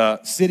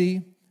 the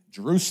city,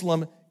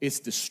 Jerusalem is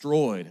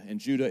destroyed, and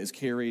Judah is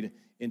carried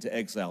into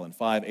exile in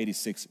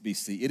 586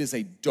 BC. It is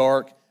a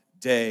dark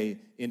day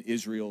in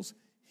Israel's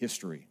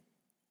history.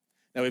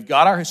 Now, we've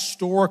got our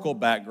historical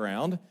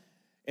background,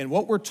 and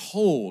what we're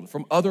told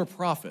from other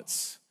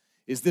prophets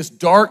is this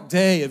dark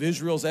day of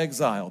Israel's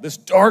exile, this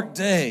dark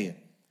day,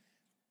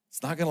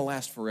 it's not going to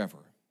last forever.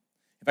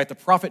 In fact, the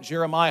prophet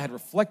Jeremiah had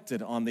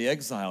reflected on the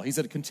exile. He's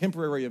a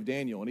contemporary of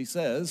Daniel, and he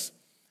says,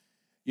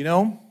 you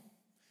know,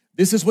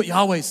 this is what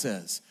Yahweh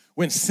says.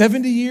 When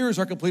 70 years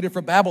are completed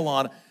for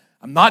Babylon,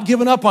 I'm not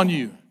giving up on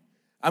you.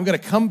 I'm going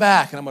to come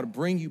back, and I'm going to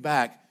bring you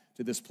back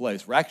to this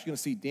place. We're actually going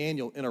to see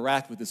Daniel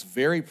interact with this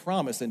very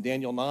promise in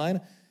Daniel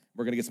 9.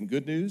 We're going to get some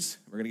good news.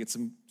 We're going to get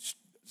some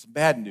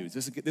bad news.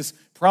 This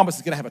promise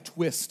is going to have a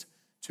twist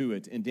to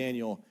it in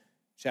Daniel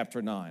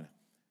chapter 9.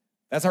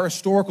 That's our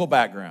historical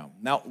background.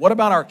 Now, what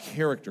about our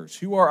characters?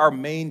 Who are our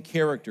main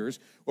characters?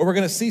 Well, we're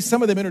going to see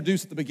some of them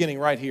introduced at the beginning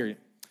right here.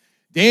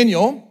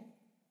 Daniel,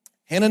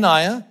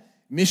 Hananiah,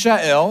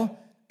 Mishael,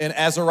 and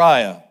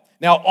Azariah.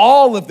 Now,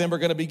 all of them are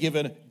going to be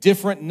given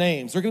different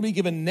names. They're going to be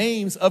given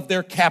names of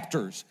their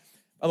captors.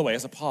 By the way,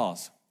 as a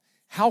pause,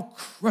 how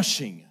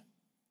crushing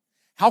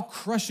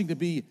to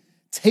be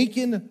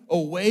taken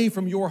away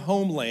from your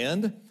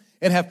homeland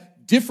and have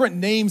different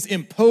names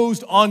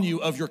imposed on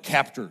you of your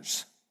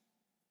captors.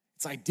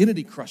 It's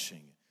identity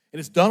crushing, and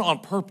it's done on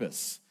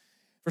purpose.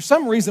 For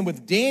some reason,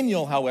 with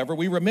Daniel, however,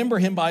 we remember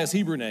him by his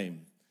Hebrew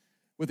name.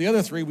 With the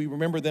other three, we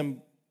remember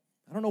them,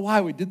 I don't know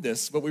why we did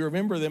this, but we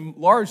remember them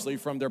largely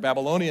from their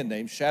Babylonian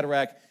names,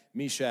 Shadrach,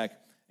 Meshach,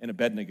 and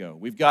Abednego.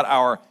 We've got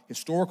our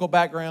historical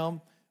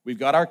background. We've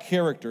got our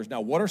characters. Now,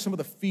 what are some of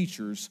the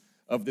features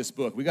of this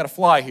book? We got to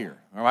fly here,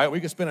 all right? We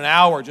could spend an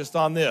hour just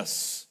on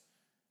this.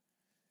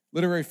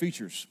 Literary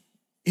features.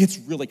 It's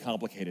really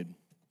complicated.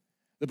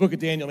 The book of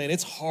Daniel, man,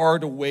 it's hard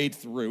to wade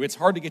through. It's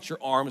hard to get your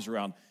arms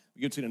around.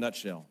 I'll give it to you in a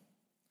nutshell.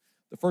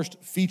 The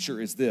first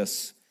feature is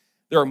this.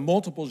 There are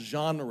multiple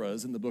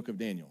genres in the book of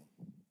Daniel.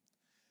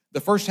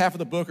 The first half of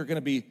the book are going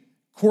to be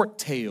court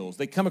tales.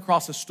 They come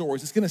across the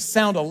stories. It's going to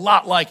sound a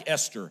lot like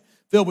Esther.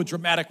 filled with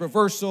dramatic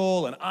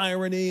reversal and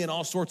irony and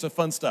all sorts of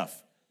fun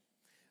stuff.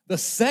 The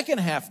second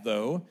half,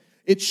 though,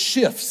 it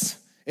shifts,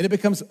 and it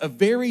becomes a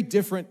very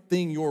different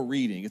thing you're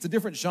reading. It's a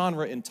different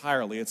genre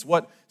entirely. It's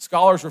what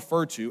scholars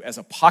refer to as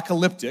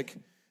apocalyptic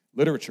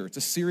literature. It's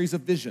a series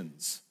of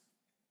visions.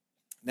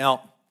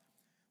 Now,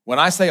 when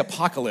I say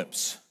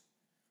apocalypse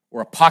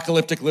or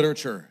apocalyptic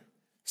literature,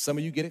 some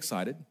of you get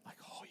excited, like,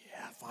 oh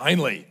yeah,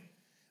 finally.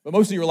 But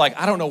most of you are like,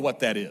 I don't know what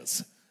that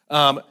is.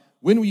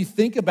 When we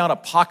think about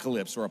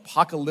apocalypse or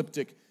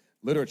apocalyptic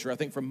literature, I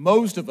think for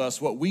most of us,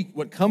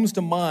 what comes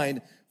to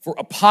mind for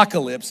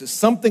apocalypse is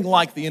something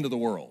like the end of the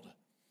world.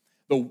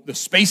 The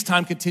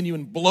space-time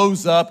continuum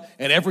blows up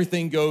and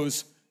everything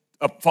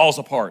falls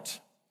apart.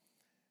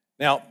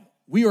 Now,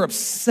 we are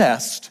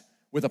obsessed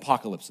with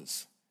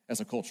apocalypses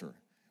as a culture.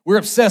 We're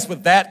obsessed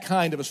with that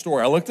kind of a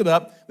story. I looked it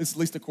up, this is at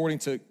least according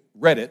to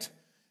Reddit.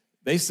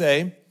 They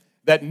say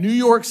that New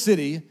York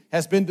City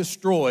has been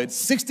destroyed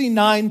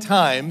 69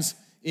 times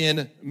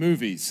in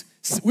movies.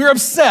 We're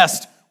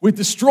obsessed with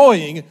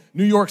destroying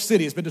New York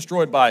City. It's been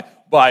destroyed by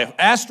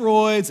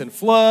asteroids and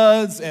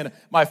floods, and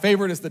my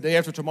favorite is The Day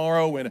After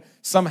Tomorrow when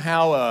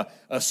somehow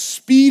a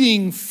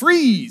speeding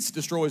freeze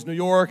destroys New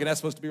York, and that's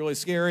supposed to be really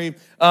scary.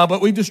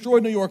 But we've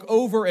destroyed New York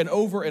over and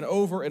over and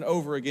over and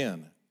over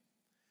again.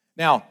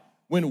 Now,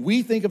 when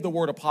we think of the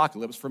word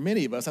apocalypse, for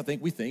many of us, I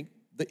think we think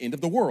the end of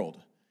the world.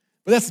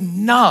 But that's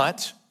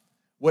not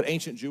what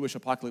ancient Jewish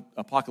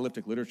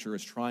apocalyptic literature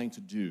is trying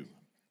to do.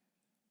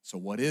 So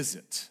what is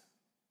it?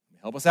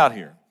 Help us out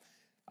here.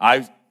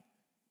 I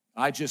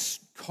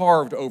just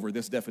carved over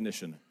this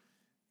definition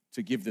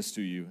to give this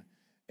to you,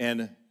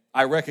 and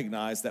I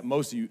recognize that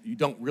most of you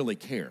don't really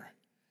care,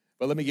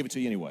 but let me give it to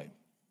you anyway.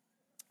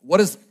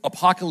 What is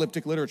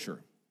apocalyptic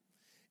literature?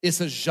 It's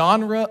a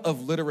genre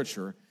of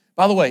literature.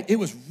 By the way, it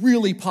was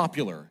really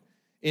popular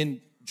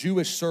in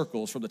Jewish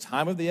circles from the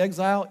time of the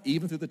exile,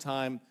 even through the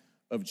time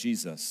of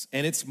Jesus,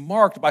 and it's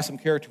marked by some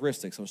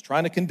characteristics. I was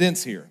trying to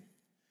condense here.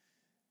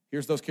 Here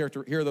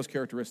are those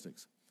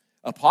characteristics.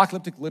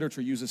 Apocalyptic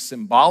literature uses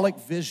symbolic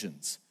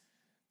visions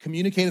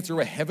communicated through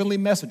a heavenly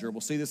messenger.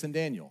 We'll see this in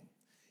Daniel.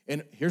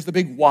 And here's the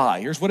big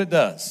why. Here's what it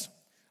does.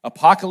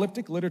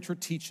 Apocalyptic literature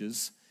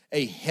teaches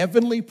a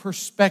heavenly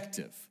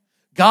perspective,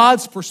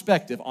 God's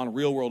perspective on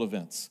real-world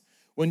events.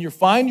 When you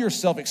find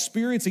yourself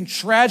experiencing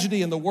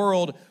tragedy in the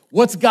world,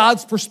 what's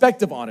God's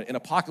perspective on it? And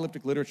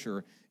apocalyptic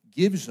literature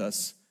gives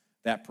us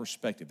that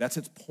perspective. That's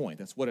its point.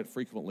 That's what it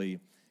frequently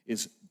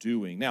is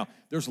doing. Now,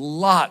 there's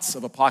lots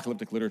of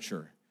apocalyptic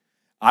literature.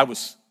 I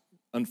was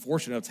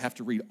unfortunate enough to have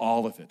to read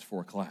all of it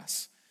for a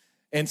class.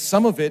 And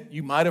some of it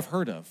you might have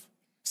heard of.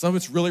 Some of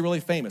it's really, really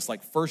famous,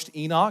 like First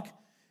Enoch.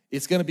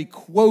 It's going to be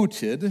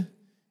quoted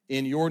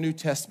in your New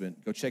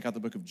Testament. Go check out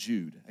the book of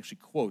Jude. Actually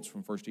quotes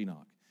from First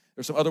Enoch.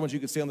 There's some other ones you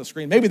can see on the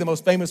screen. Maybe the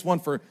most famous one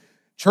for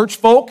church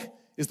folk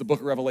is the book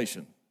of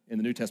Revelation in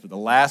the New Testament. The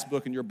last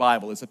book in your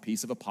Bible is a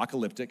piece of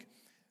apocalyptic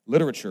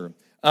literature.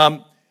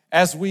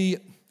 As we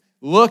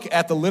look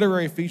at the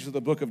literary features of the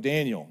book of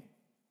Daniel,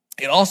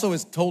 it also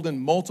is told in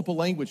multiple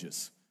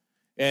languages.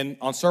 And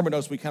on sermon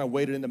notes, we kind of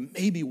waded into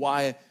maybe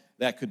why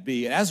that could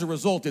be. And as a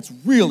result, it's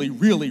really,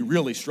 really,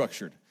 really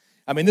structured.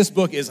 I mean, this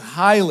book is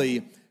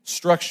highly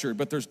structured,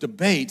 but there's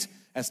debate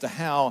as to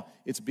how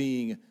it's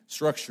being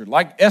structured.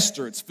 Like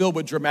Esther, it's filled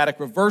with dramatic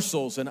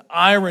reversals and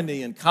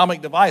irony and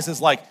comic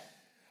devices like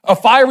a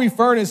fiery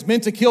furnace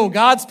meant to kill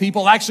God's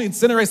people actually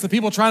incinerates the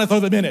people trying to throw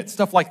them in it.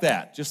 Stuff like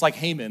that. Just like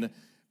Haman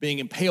being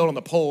impaled on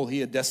the pole he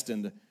had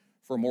destined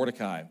for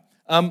Mordecai.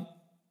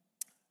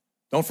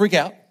 Don't freak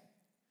out.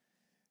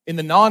 In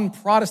the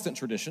non-Protestant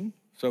tradition,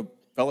 so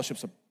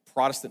Fellowship's a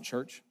Protestant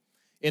church,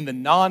 in the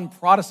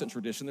non-Protestant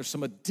tradition, there's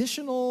some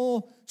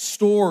additional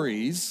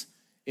stories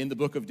in the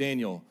book of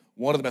Daniel.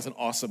 One of them has an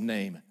awesome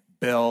name,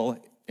 Bel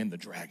and the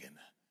Dragon.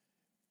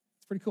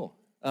 It's pretty cool.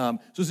 So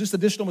it's just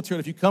additional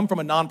material. If you come from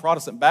a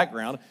non-Protestant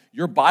background,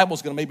 your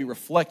Bible's going to maybe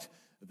reflect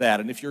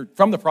that. And if you're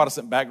from the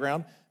Protestant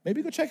background,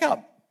 maybe go check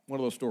out one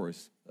of those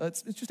stories.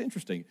 It's just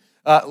interesting.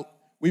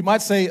 We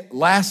might say,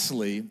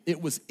 lastly, it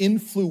was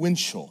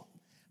influential,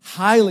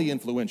 highly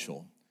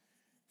influential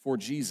for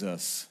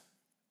Jesus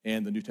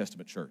and the New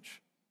Testament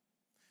church.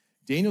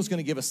 Daniel's going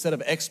to give a set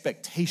of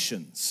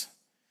expectations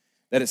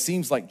that it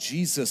seems like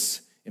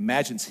Jesus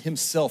imagines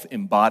himself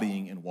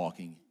embodying and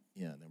walking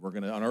in. And we're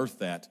going to unearth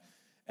that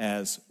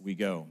as we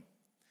go.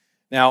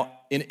 Now,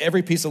 in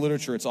every piece of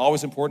literature, it's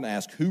always important to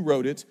ask who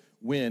wrote it,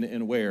 when,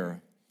 and where.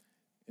 And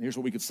here's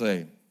what we could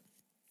say.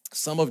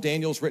 Some of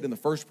Daniel's written in the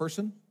first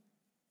person,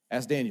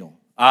 as Daniel,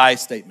 I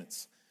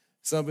statements.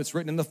 Some of it's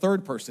written in the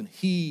third person,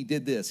 he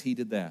did this, he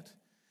did that.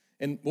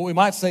 And what we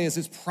might say is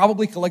it's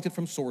probably collected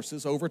from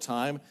sources over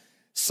time,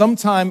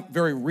 sometime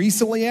very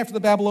recently after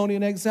the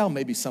Babylonian exile,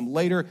 maybe some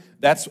later.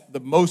 That's the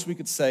most we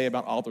could say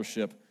about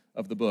authorship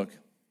of the book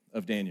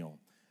of Daniel.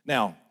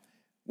 Now,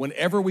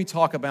 whenever we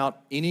talk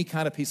about any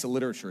kind of piece of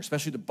literature,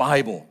 especially the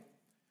Bible,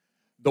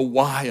 the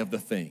why of the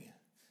thing,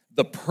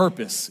 the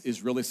purpose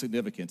is really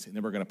significant. And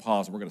then we're going to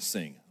pause and we're going to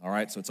sing, all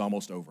right? So it's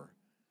almost over.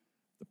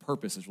 The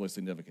purpose is really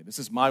significant. This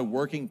is my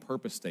working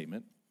purpose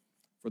statement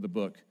for the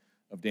book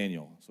of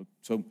Daniel.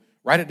 So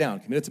write it down,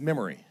 commit it to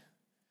memory.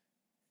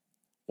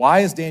 Why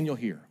is Daniel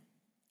here?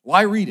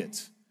 Why read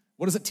it?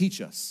 What does it teach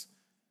us?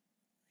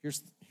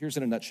 Here's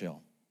in a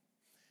nutshell.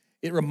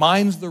 It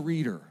reminds the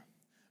reader,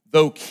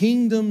 though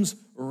kingdoms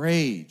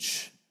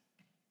rage,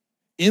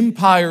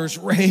 empires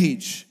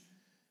rage,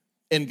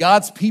 and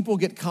God's people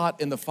get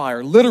caught in the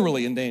fire,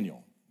 literally in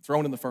Daniel,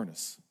 thrown in the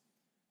furnace.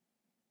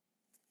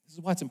 This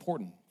is why it's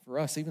important for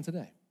us even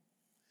today.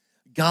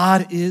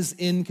 God is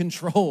in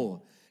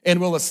control and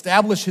will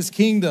establish his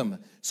kingdom,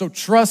 so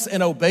trust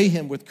and obey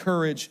him with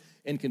courage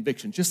and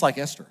conviction, just like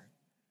Esther.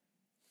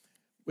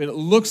 When it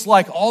looks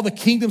like all the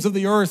kingdoms of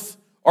the earth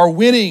are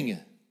winning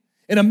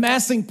and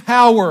amassing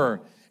power,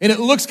 and it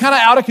looks kind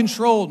of out of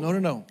control.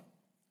 No.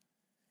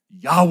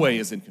 Yahweh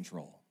is in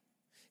control,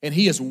 and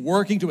he is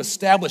working to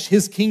establish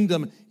his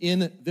kingdom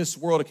in this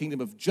world, a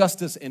kingdom of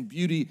justice and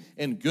beauty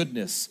and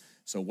goodness.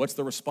 So what's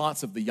the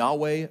response of the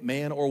Yahweh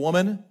man or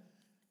woman?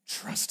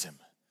 Trust him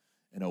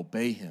and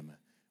obey him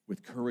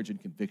with courage and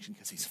conviction,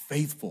 because he's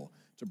faithful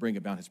to bring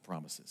about his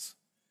promises.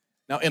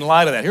 Now, in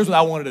light of that, here's what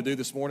I wanted to do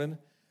this morning.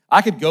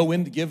 I could go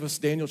in to give us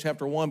Daniel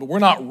chapter 1, but we're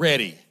not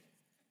ready.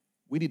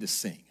 We need to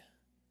sing.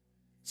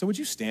 So would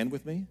you stand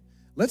with me?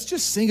 Let's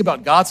just sing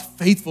about God's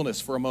faithfulness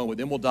for a moment,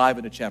 then we'll dive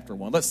into chapter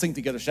 1. Let's sing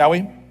together, shall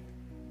we?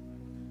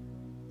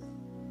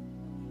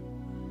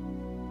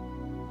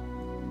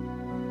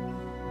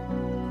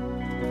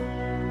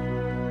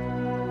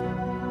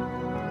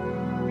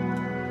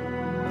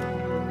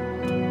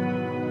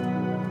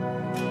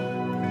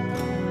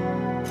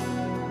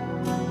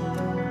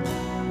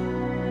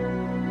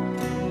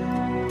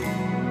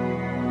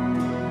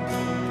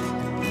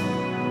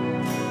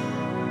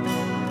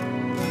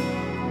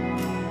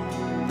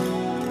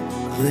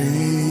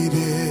 Great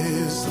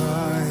is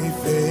thy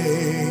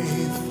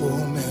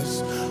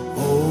faithfulness,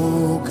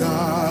 O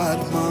God,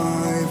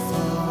 my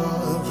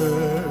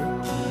Father.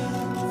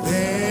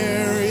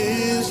 There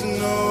is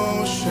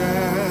no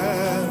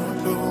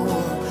shadow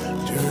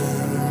of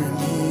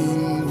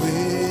turning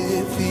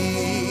with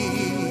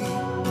thee.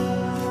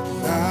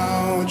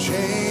 Thou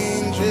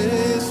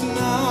changest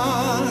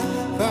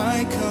not,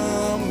 thy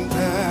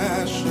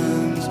compassions,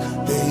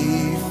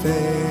 they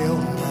fail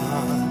not.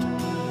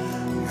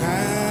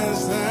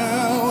 As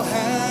thou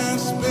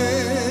hast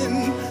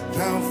been,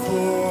 thou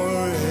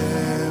forever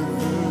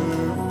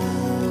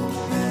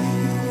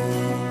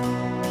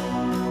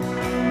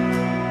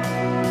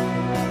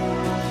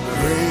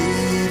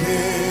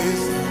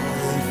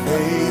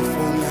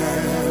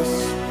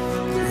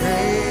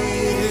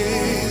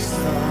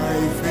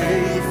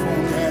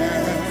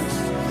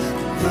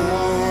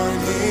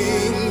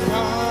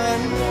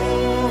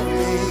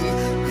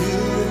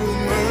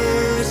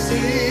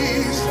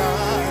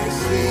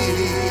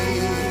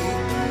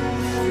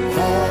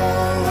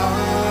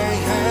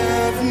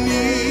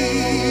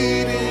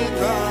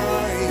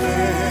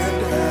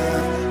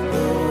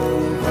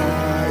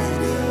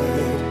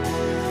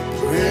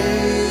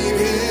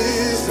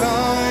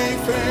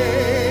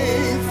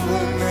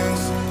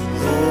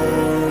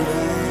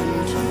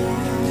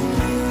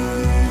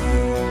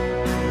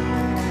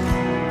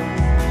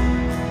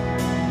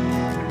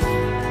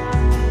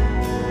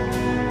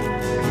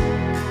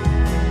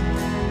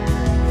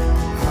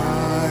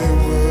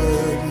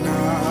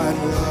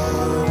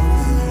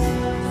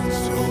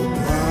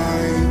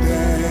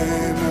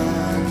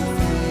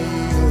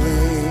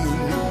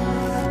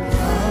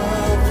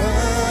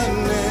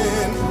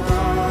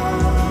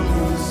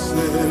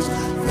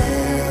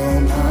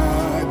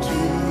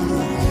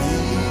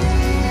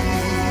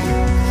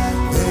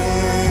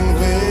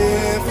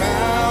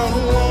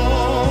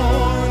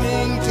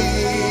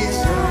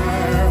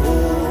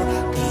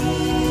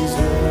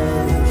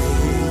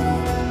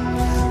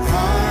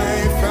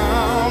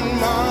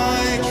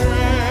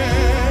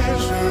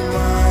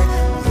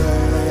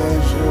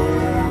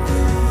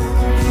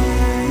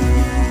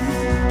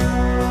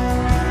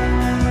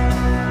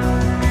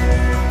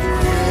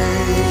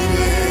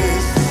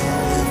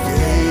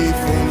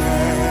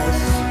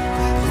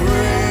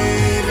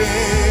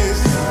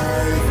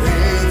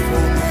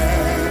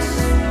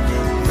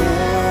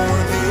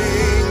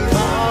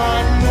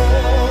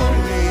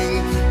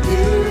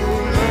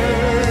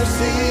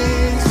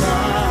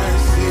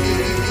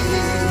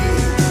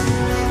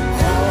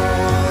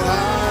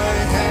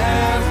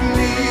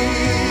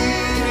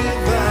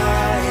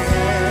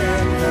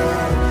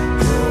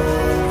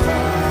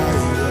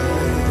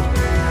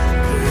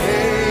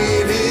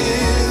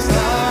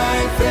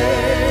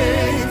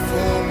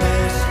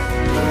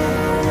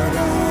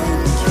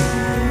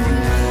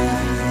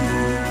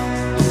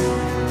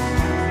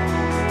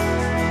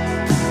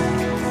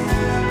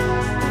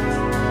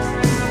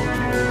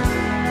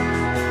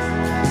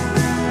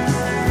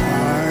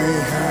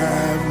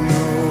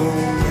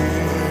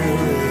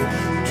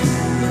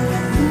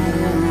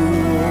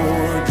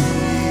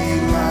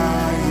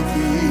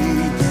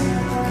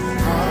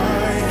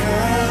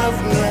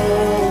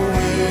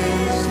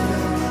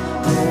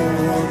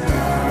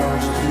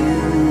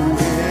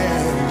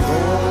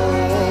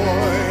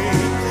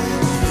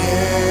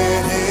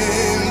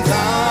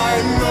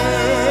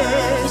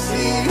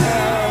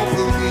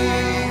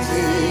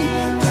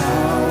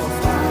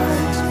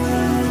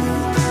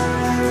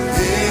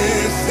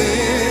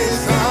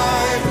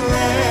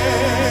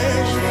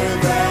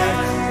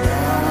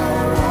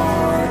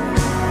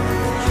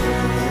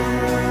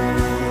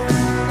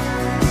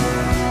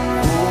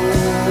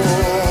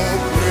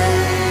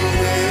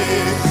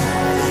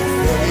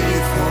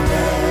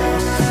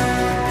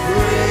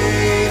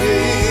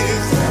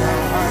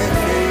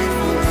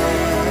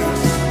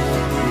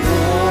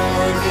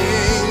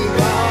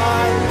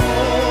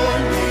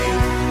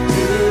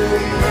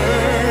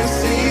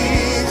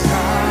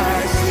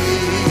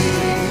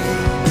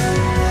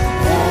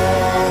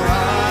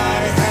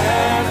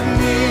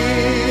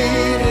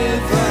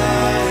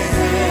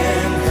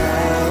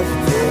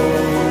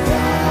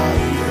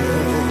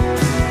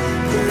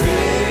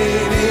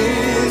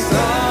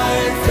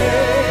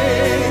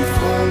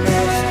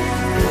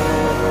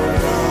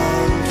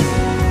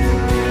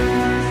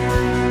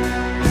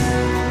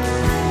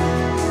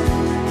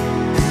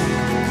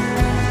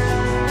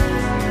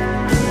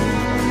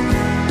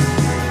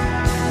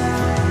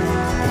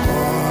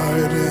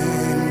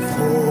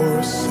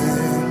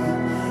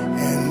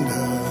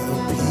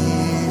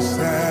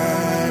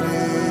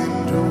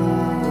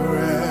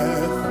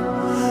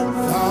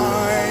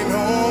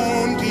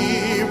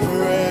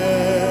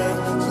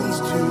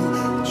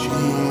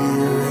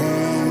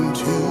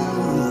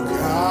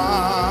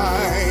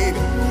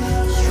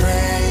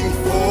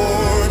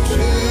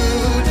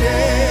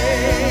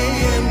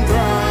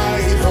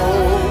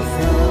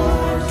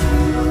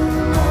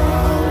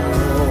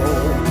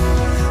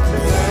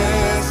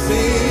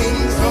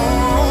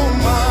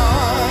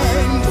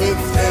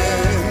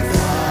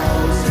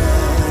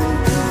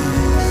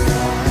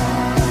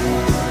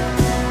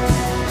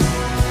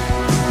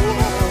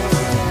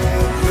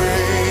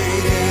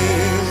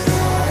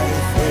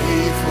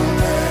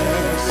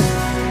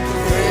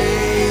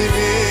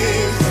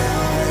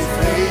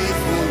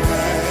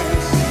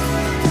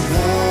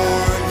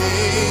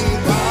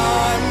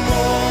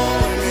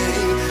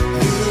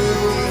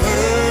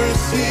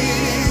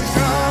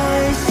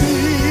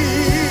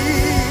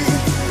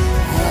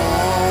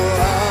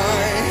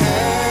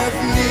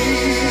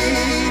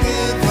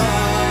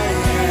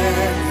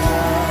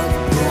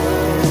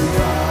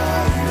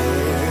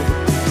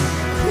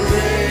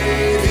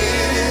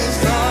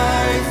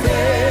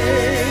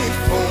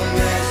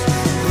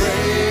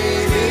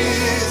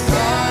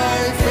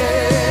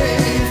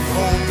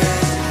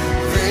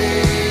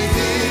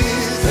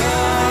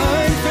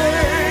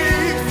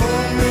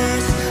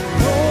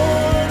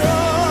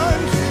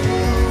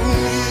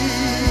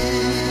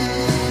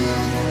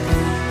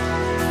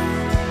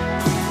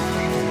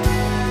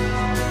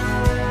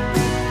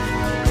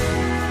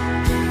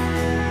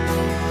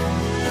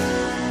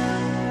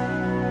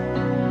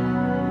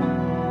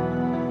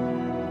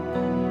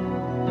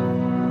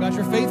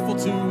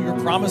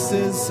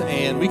promises,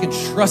 and we can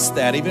trust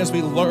that even as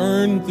we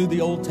learn through the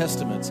Old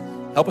Testament.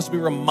 Help us be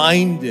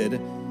reminded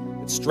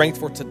that strength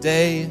for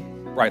today,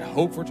 bright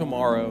hope for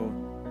tomorrow.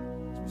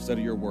 As we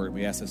study your word,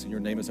 we ask this in your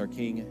name as our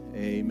King.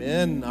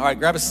 Amen. All right,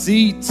 grab a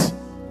seat.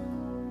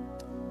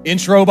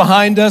 Intro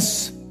behind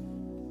us.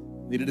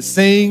 Needed to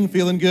sing,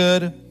 feeling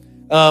good.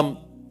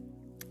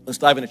 Let's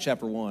dive into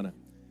chapter 1.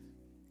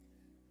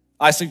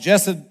 I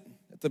suggested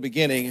at the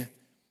beginning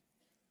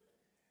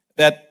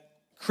that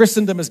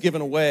Christendom has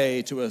given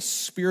way to a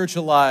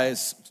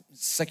spiritualized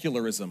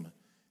secularism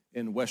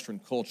in Western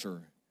culture.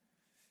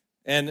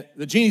 And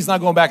the genie's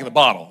not going back in the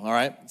bottle, all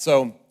right?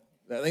 So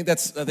I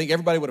think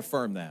everybody would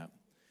affirm that.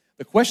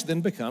 The question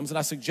then becomes, and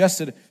I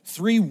suggested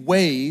 3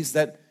 ways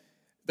that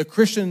the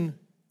Christian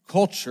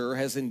culture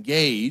has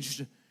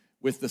engaged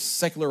with the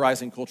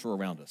secularizing culture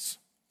around us.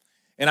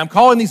 And I'm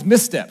calling these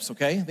missteps,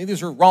 okay? I think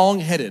these are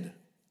wrong-headed.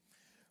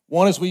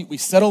 One is we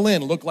settle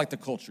in, look like the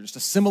culture, just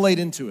assimilate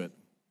into it.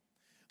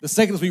 The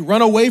second is we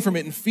run away from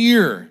it in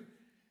fear,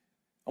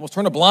 almost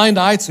turn a blind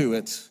eye to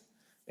it.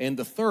 And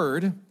the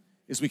third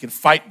is we can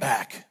fight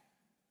back,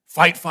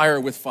 fight fire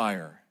with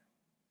fire,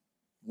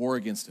 war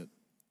against it.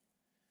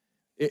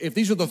 If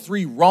these are the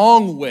 3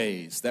 wrong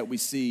ways that we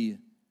see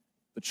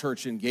the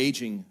church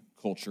engaging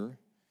culture,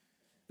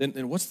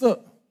 then what's the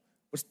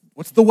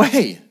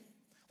way?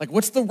 Like,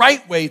 what's the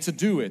right way to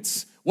do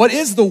it? What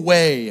is the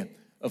way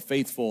of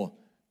faithful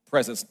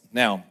presence?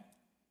 Now,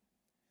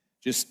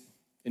 just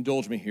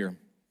indulge me here.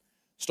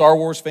 Star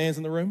Wars fans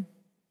in the room?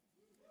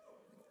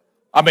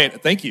 I mean,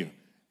 thank you.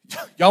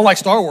 Y'all like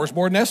Star Wars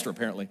more than Esther,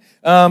 apparently.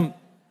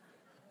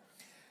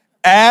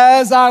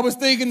 As I was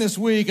thinking this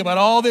week about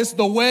all this,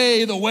 the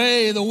way.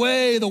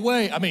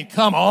 I mean,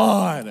 come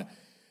on.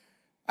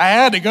 I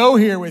had to go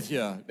here with you.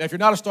 Now, if you're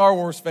not a Star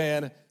Wars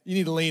fan, you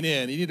need to lean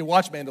in. You need to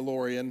watch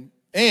Mandalorian.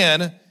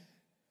 And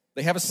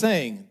they have a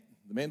saying.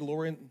 The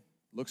Mandalorian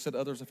looks at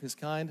others of his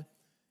kind.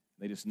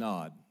 They just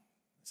nod.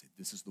 They say,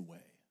 this is the way.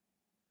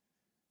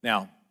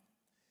 Now,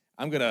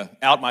 I'm going to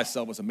out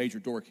myself as a major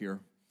dork here,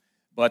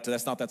 but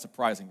that's not that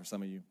surprising for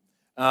some of you.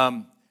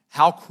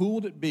 How cool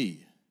would it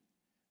be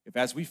if,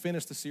 as we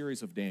finish the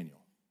series of Daniel,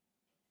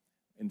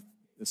 in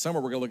the summer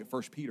we're going to look at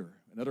 1 Peter,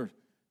 another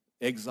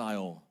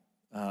exile,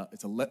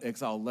 it's an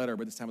exile letter,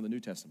 but this time in the New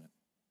Testament.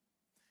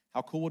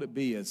 How cool would it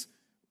be as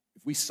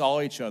if we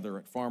saw each other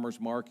at farmer's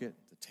market,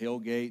 the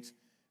tailgate,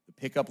 the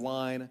pickup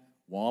line,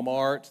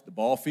 Walmart, the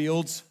ball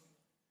fields?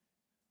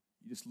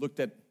 You just looked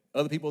at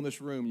other people in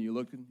this room and you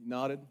looked and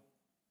nodded.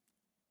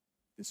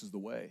 This is the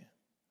way.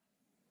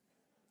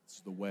 This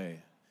is the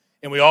way.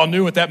 And we all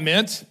knew what that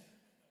meant.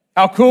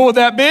 How cool would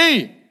that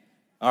be?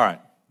 All right.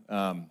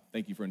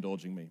 Thank you for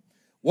indulging me.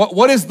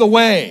 What is the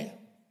way?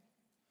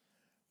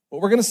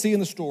 What we're going to see in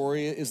the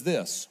story is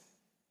this.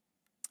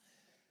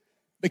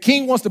 The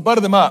king wants to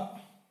butter them up.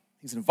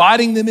 He's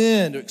inviting them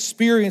in to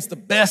experience the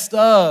best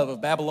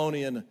of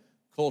Babylonian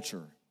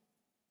culture.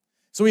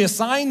 So he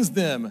assigns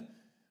them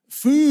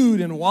food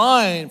and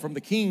wine from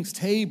the king's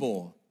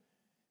table.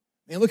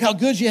 Man, look how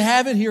good you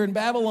have it here in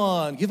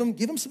Babylon. Give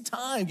them some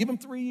time. Give them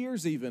 3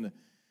 years even.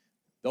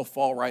 They'll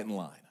fall right in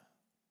line.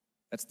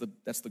 That's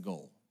the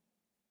goal.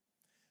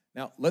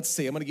 Now, let's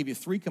see. I'm going to give you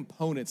 3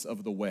 components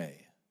of the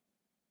way.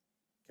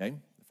 Okay?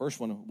 The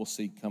first one we'll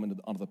see coming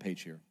onto the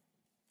page here.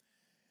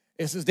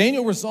 It says,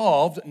 Daniel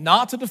resolved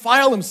not to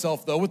defile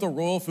himself, though, with the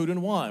royal food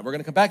and wine. We're going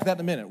to come back to that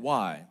in a minute.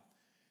 Why?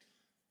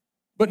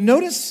 But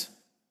notice,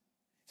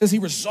 it says he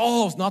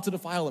resolves not to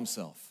defile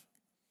himself.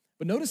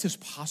 But notice his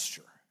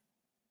posture.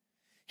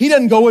 He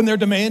doesn't go in there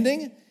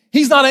demanding.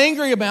 He's not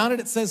angry about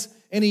it. It says,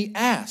 and he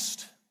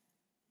asked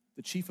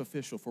the chief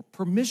official for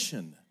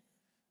permission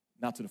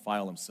not to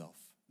defile himself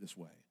this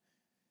way.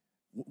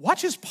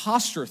 Watch his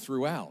posture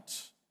throughout.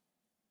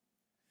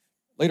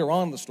 Later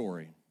on in the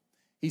story,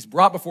 he's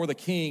brought before the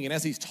king, and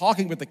as he's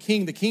talking with the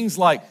king's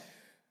like,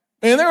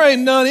 man, there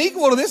ain't none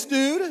equal to this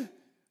dude.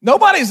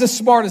 Nobody's as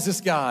smart as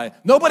this guy.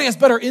 Nobody has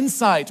better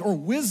insight or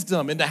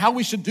wisdom into how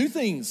we should do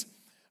things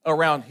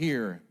around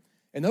here.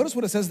 And notice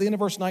what it says at the end of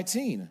verse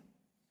 19.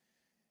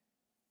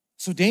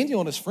 So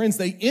Daniel and his friends,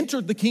 they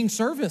entered the king's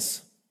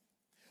service.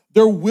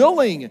 They're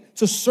willing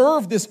to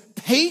serve this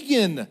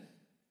pagan,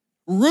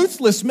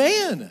 ruthless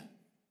man.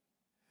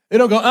 They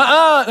don't go,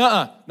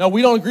 no,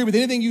 we don't agree with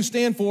anything you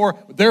stand for,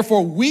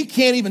 therefore we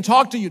can't even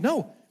talk to you.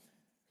 No,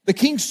 the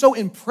king's so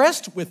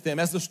impressed with them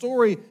as the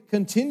story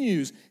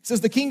continues. It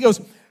says the king goes,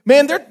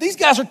 man, these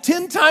guys are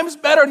 10 times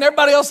better than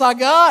everybody else I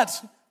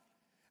got.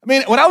 I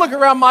mean, when I look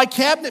around my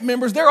cabinet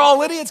members, they're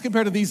all idiots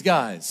compared to these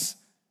guys.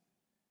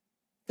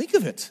 Think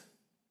of it.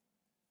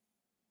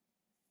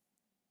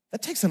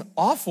 That takes an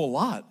awful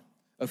lot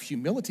of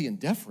humility and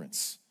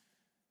deference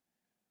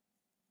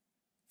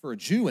for a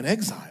Jew in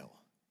exile,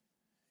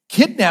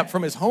 kidnapped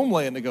from his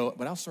homeland to go,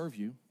 but I'll serve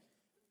you.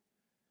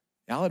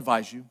 I'll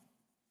advise you.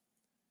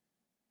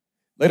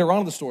 Later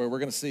on in the story, we're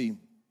going to see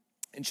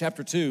in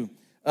chapter 2,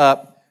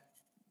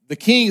 the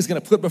king is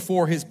going to put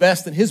before his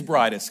best and his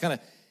brightest, kind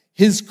of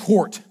his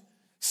court,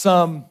 it's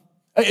going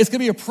to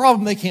be a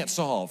problem they can't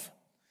solve.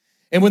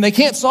 And when they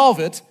can't solve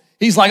it,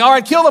 He's like, all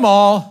right, kill them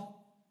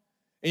all.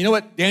 And you know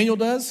what Daniel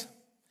does?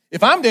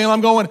 If I'm Daniel,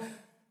 I'm going,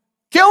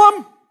 kill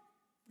them.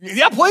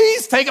 Yeah,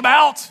 please, take them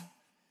out.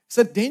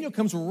 So Daniel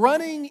comes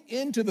running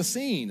into the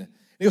scene.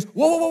 He goes,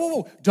 whoa, whoa, whoa, whoa,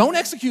 whoa. Don't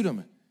execute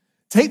him.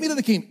 Take me to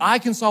the king. I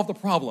can solve the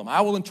problem.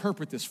 I will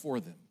interpret this for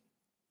them.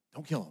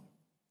 Don't kill him.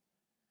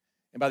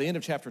 And by the end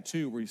of chapter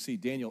 2, where you see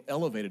Daniel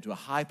elevated to a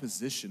high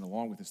position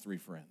along with his 3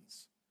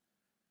 friends,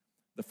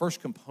 the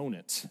first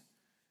component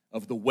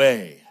of the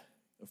way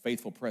of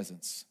faithful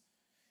presence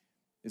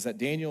is that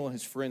Daniel and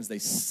his friends, they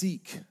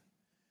seek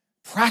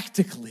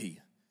practically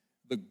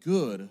the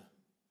good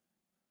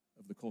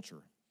of the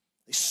culture.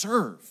 They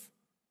serve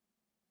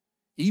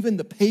even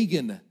the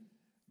pagan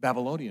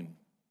Babylonian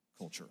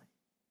culture.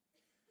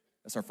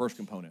 That's our first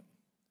component.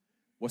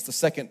 What's the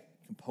second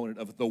component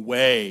of the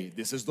way?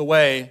 This is the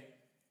way.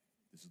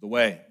 This is the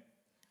way.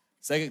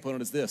 Second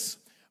component is this.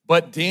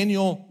 But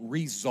Daniel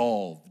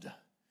resolved.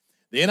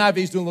 The NIV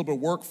is doing a little bit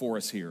of work for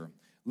us here.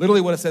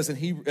 Literally what it says in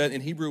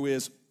Hebrew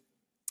is,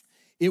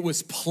 it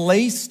was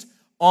placed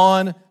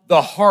on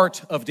the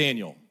heart of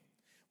Daniel.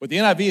 But the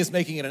NIV is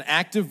making it an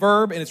active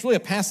verb, and it's really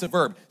a passive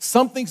verb.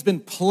 Something's been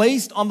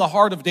placed on the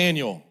heart of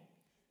Daniel.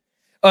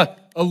 A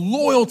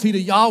loyalty to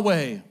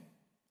Yahweh.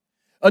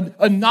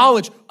 A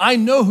knowledge, I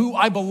know who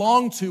I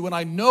belong to, and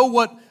I know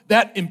what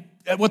that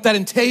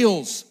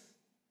entails.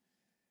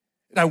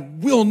 And I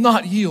will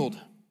not yield.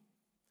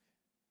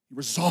 He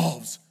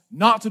resolves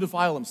not to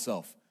defile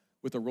himself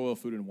with the royal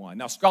food and wine.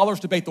 Now, scholars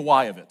debate the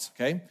why of it,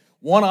 okay?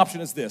 One option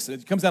is this, and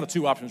it comes down to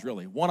 2 options,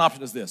 really. One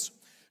option is this.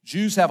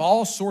 Jews have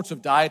all sorts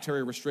of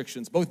dietary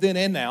restrictions, both then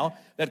and now,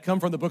 that come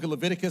from the book of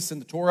Leviticus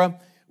and the Torah.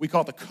 We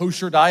call it the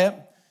kosher diet.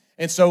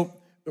 And so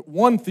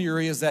one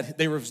theory is that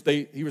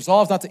he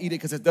resolves not to eat it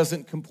because it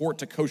doesn't comport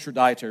to kosher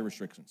dietary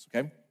restrictions,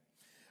 okay?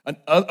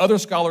 Other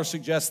scholars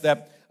suggest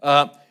that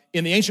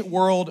in the ancient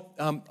world,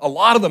 a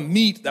lot of the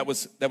meat that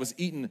was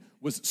eaten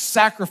was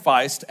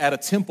sacrificed at a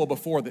temple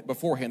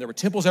beforehand. There were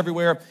temples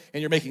everywhere,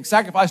 and you're making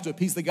sacrifice to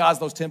appease the gods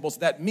of those temples.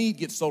 That meat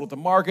gets sold at the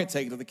market,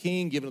 taken to the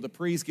king, given to the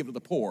priest, given to the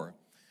poor.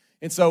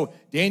 And so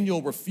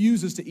Daniel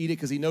refuses to eat it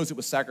because he knows it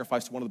was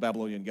sacrificed to one of the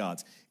Babylonian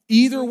gods.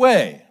 Either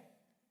way,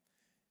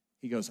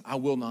 he goes, I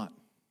will not.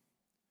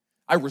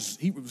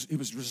 He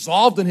was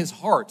resolved in his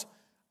heart.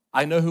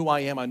 I know who I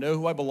am, I know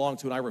who I belong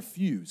to, and I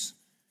refuse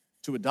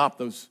to adopt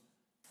those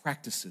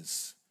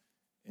practices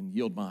and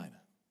yield mine.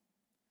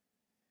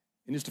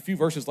 And just a few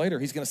verses later,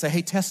 he's going to say,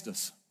 hey, test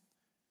us.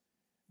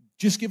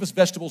 Just give us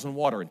vegetables and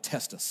water and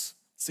test us.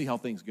 See how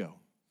things go.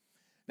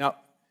 Now,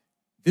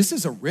 this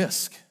is a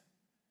risk.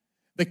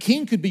 The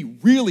king could be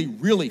really,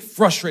 really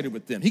frustrated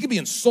with them. He could be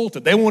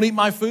insulted. They won't eat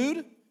my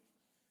food.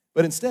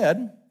 But instead,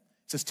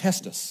 he says,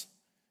 test us.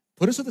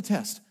 Put us to the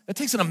test. That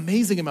takes an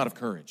amazing amount of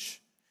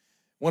courage.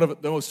 One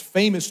of the most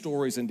famous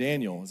stories in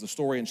Daniel is a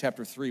story in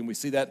chapter 3, and we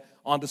see that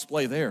on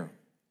display there.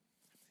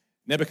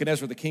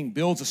 Nebuchadnezzar, the king,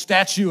 builds a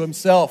statue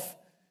himself.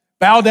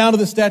 Bow down to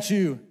the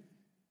statue.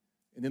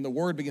 And then the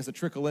word begins to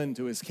trickle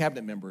into his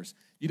cabinet members.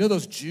 You know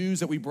those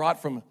Jews that we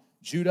brought from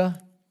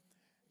Judah?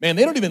 Man,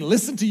 they don't even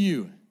listen to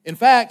you. In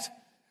fact,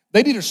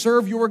 they neither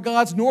serve your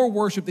gods nor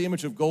worship the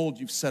image of gold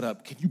you've set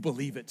up. Can you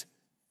believe it?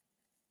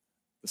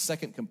 The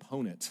second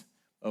component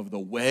of the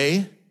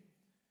way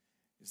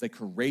is they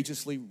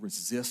courageously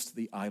resist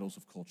the idols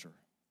of culture.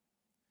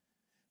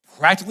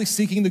 Practically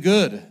seeking the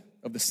good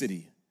of the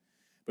city,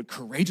 but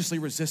courageously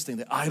resisting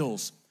the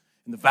idols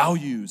and the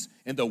values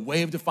and the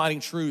way of defining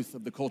truth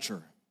of the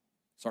culture.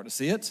 Starting to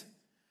see it?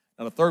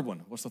 Now the third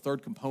one, what's the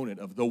third component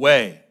of the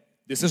way?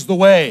 This is the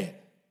way.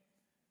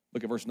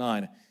 Look at verse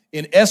 9.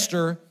 In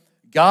Esther,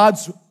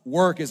 God's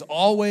work is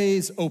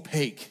always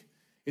opaque.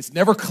 It's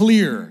never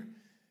clear.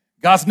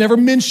 God's never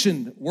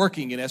mentioned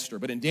working in Esther,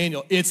 but in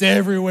Daniel, it's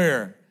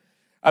everywhere.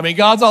 I mean,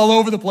 God's all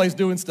over the place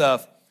doing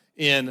stuff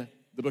in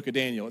the book of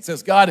Daniel. It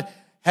says God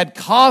had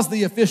caused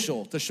the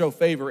official to show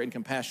favor and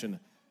compassion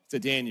to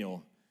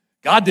Daniel.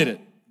 God did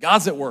it.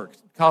 God's at work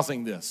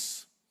causing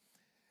this.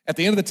 At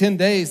the end of the 10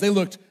 days, they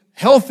looked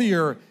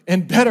healthier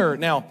and better.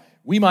 Now,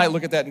 we might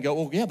look at that and go,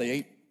 oh, yeah,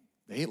 they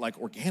ate like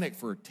organic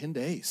for 10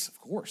 days. Of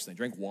course. They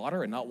drank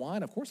water and not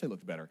wine. Of course they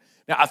looked better.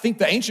 Now, I think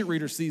the ancient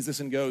reader sees this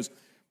and goes,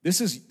 this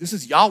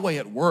is Yahweh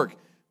at work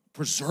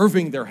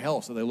preserving their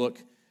health so they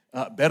look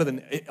better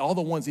than all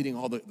the ones eating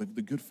all the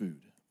good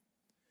food.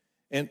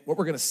 And what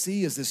we're going to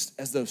see is this,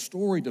 as the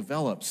story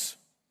develops,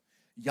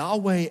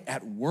 Yahweh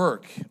at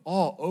work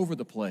all over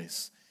the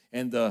place.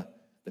 And the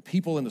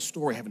people in the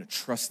story having to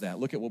trust that.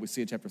 Look at what we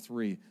see in chapter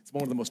 3. It's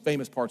one of the most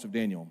famous parts of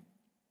Daniel.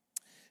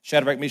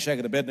 Shadrach, Meshach,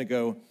 and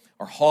Abednego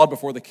are hauled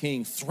before the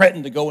king,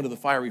 threatened to go into the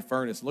fiery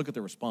furnace. Look at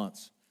their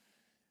response.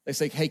 They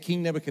say, hey,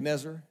 King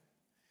Nebuchadnezzar,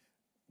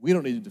 we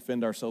don't need to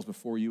defend ourselves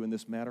before you in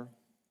this matter.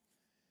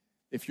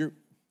 If we're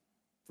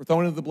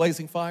thrown into the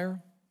blazing fire,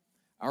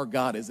 our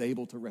God is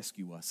able to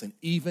rescue us. And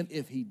even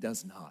if he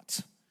does not,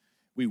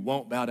 we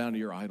won't bow down to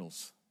your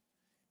idols.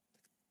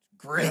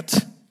 Grit.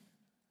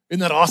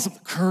 Isn't that awesome? The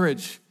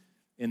courage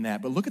in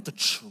that. But look at the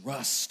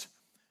trust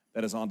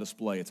that is on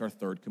display. It's our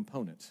third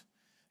component.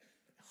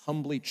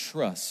 Humbly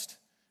trust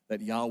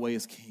that Yahweh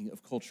is king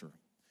of culture.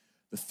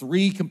 The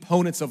three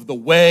components of the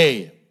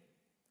way: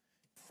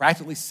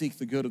 practically seek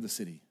the good of the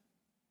city,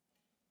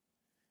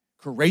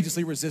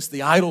 courageously resist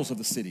the idols of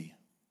the city,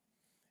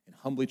 and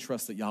humbly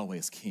trust that Yahweh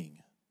is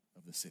king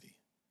of the city.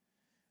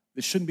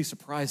 This shouldn't be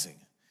surprising.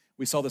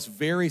 We saw this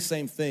very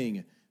same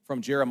thing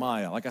from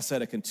Jeremiah. Like I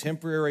said, a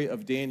contemporary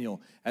of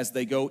Daniel. As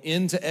they go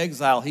into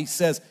exile, he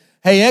says,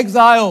 hey,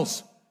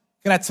 exiles,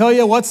 can I tell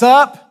you what's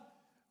up?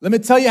 Let me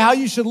tell you how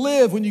you should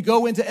live when you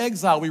go into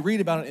exile. We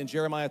read about it in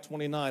Jeremiah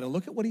 29, and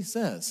look at what he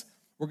says.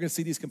 We're going to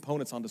see these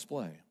components on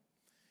display.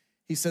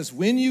 He says,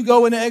 when you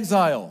go into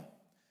exile,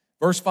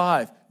 verse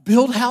 5,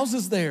 build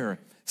houses there,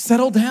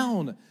 settle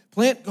down,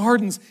 plant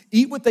gardens,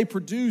 eat what they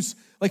produce,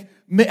 like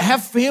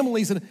have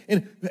families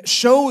and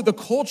show the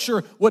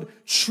culture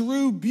what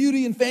true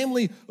beauty and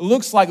family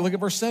looks like. Look at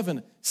verse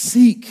 7.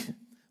 Seek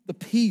the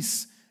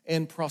peace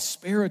and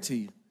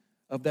prosperity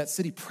of that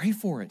city. Pray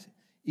for it,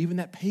 even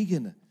that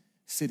pagan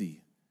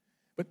city.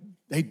 But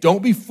hey,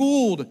 don't be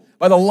fooled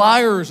by the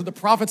liars or the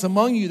prophets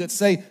among you that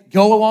say,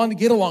 go along to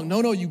get along.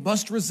 No, you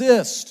must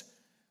resist.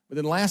 But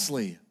then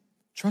lastly,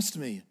 trust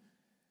me,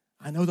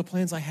 I know the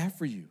plans I have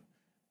for you,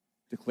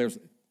 declares.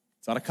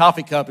 It's on a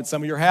coffee cup in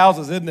some of your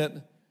houses, isn't it?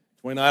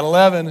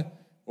 2911,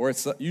 or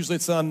it's usually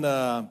on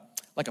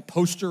like a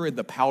poster in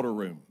the powder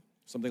room,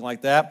 something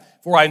like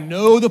that. For I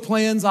know the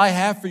plans I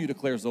have for you,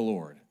 declares the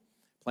Lord.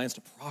 Plans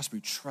to prosper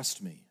you,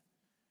 trust me.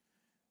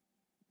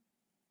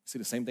 See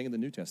the same thing in the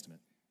New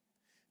Testament.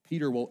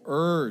 Peter will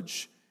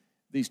urge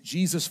these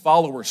Jesus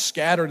followers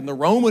scattered in the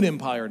Roman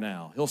Empire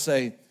now. He'll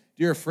say,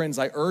 dear friends,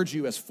 I urge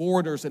you as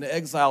foreigners and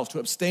exiles to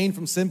abstain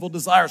from sinful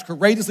desires,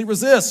 courageously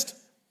resist.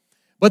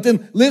 But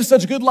then live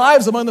such good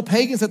lives among the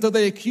pagans that though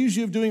they accuse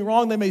you of doing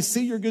wrong, they may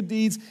see your good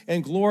deeds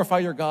and glorify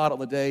your God on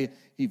the day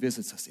he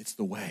visits us. It's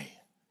the way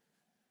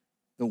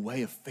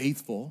of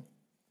faithful,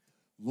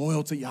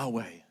 loyal to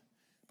Yahweh,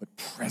 but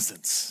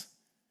presence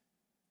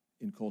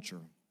in culture.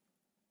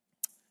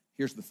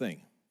 Here's the thing.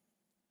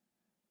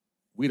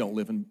 We don't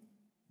live in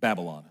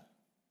Babylon,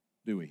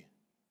 do we?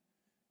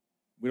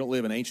 We don't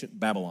live in ancient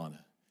Babylon.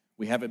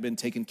 We haven't been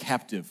taken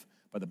captive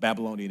by the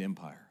Babylonian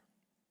Empire.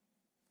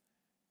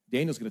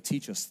 Daniel's going to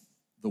teach us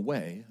the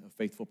way of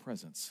faithful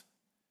presence.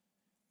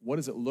 What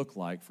does it look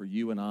like for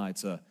you and I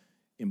to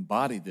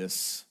embody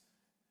this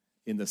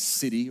in the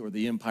city or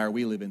the empire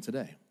we live in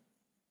today?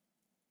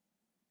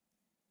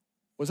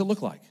 What does it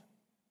look like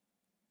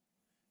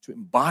to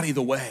embody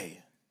the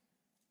way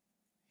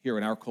here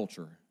in our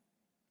culture?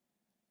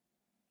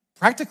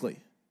 Practically,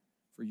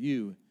 for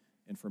you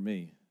and for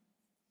me.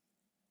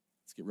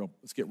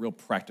 Let's get real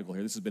practical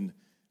here.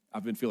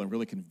 I've been feeling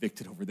really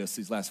convicted over this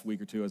these last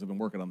week or two as I've been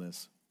working on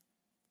this.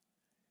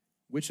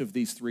 Which of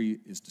these three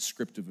is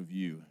descriptive of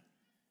you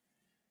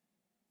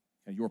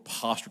and your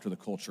posture to the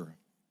culture?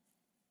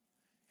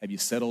 Have you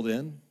settled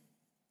in?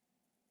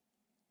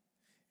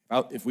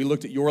 If we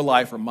looked at your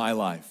life or my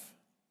life,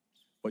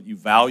 what you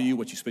value,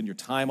 what you spend your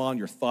time on,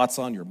 your thoughts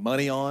on, your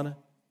money on,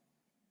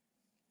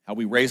 how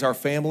we raise our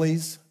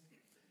families,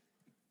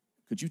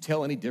 could you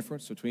tell any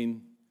difference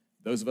between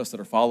those of us that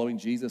are following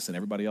Jesus and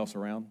everybody else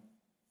around?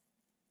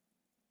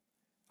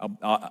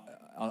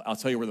 I'll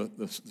tell you where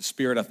the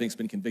Spirit, I think, has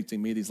been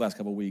convicting me these last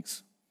couple of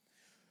weeks.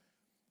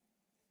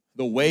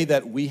 The way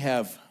that we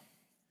have,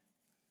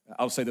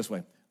 I'll say this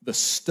way, the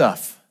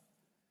stuff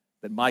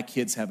that my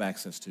kids have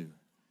access to,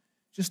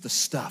 just the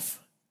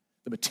stuff,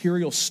 the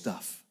material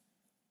stuff.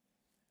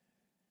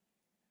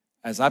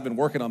 As I've been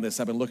working on this,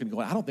 I've been looking and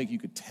going, I don't think you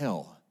could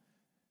tell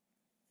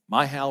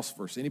my house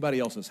versus anybody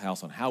else's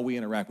house on how we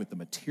interact with the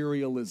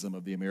materialism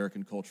of the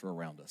American culture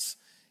around us.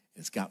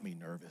 It's got me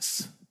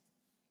nervous.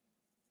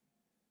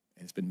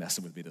 And it's been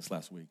messing with me this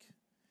last week.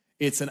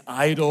 It's an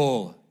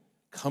idol,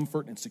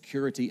 comfort and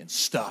security and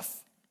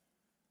stuff.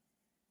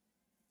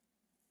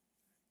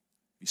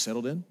 You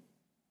settled in?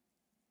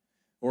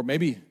 Or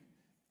maybe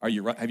have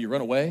you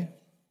run away?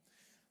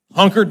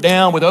 Hunkered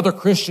down with other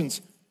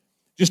Christians,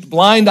 just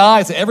blind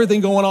eyes to everything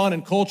going on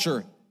in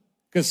culture.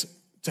 Because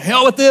to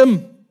hell with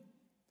them,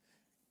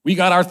 we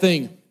got our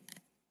thing.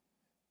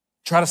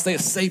 Try to stay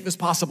as safe as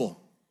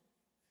possible.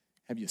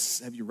 Have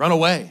you run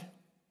away?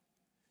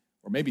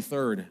 Or maybe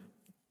third,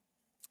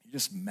 you're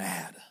just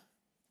mad.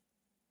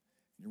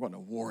 You're wanting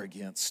to war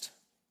against.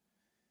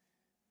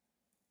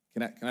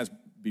 Can I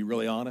be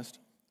really honest?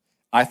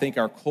 I think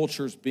our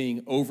culture's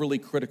being overly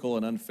critical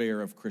and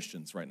unfair of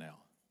Christians right now.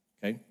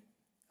 Okay?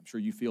 I'm sure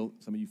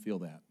some of you feel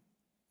that.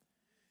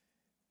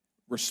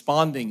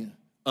 Responding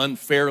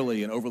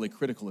unfairly and overly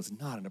critical is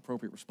not an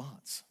appropriate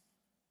response.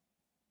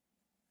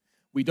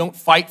 We don't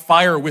fight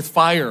fire with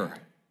fire.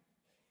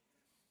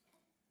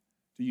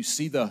 Do you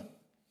see the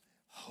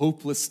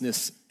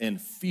hopelessness and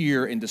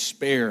fear and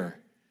despair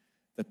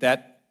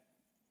that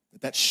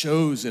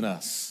shows in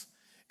us?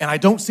 And I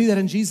don't see that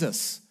in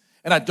Jesus.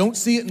 And I don't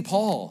see it in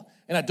Paul.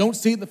 And I don't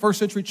see it in the first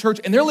century church.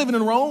 And they're living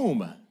in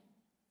Rome.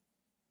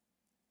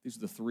 These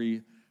are the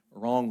three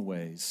wrong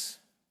ways.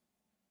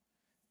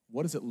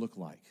 What does it look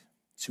like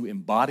to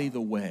embody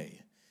the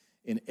way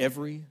in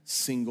every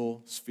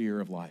single sphere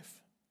of life?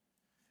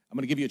 I'm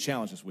going to give you a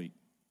challenge this week.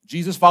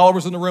 Jesus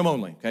followers in the room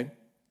only, okay?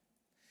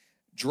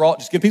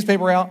 Just get a piece of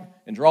paper out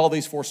and draw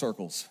these 4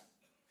 circles.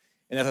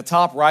 And at the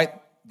top, write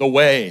the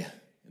way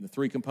in the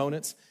 3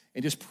 components,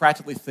 and just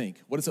practically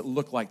think, what does it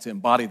look like to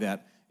embody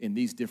that in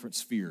these different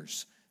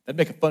spheres? That'd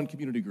make a fun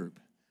community group,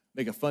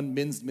 make a fun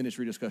men's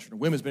ministry discussion, or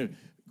women's ministry,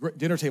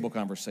 dinner table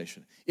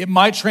conversation. It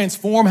might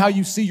transform how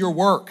you see your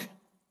work.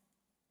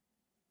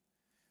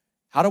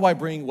 How do I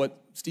bring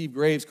what Steve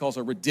Graves calls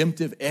a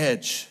redemptive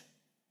edge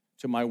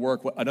to my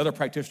work? What another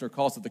practitioner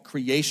calls it the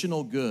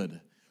creational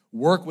good.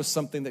 Work was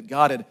something that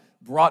God had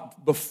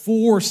brought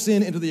before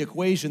sin into the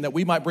equation, that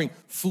we might bring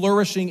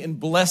flourishing and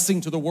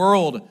blessing to the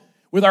world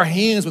with our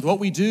hands, with what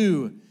we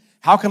do.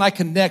 How can I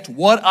connect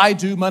what I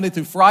do Monday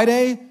through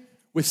Friday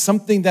with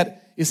something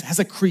that has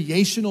a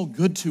creational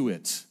good to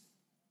it?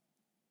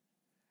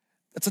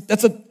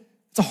 That's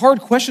a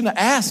hard question to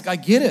ask, I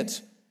get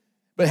it.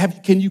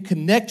 But can you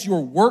connect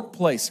your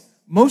workplace?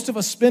 Most of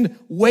us spend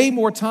way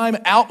more time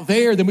out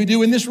there than we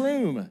do in this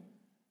room.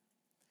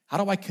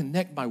 How do I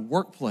connect my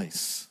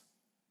workplace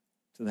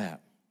to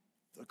that?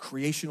 The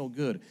creational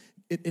good.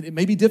 It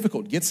may be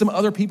difficult. Get some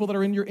other people that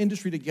are in your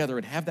industry together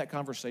and have that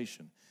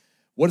conversation.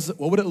 What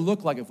would it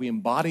look like if we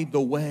embodied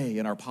the way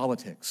in our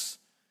politics,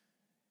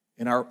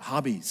 in our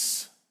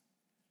hobbies?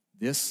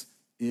 This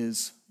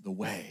is the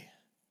way.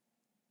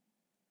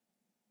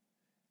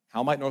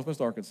 How might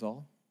Northwest Arkansas,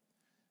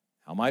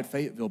 how might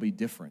Fayetteville be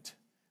different?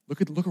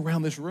 Look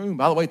around this room.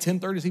 By the way,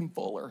 1030 is even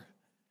fuller.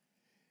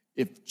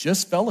 If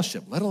just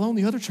Fellowship, let alone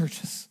the other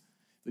churches,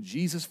 the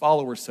Jesus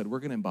followers said, we're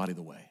going to embody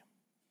the way.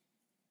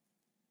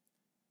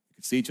 We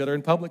could see each other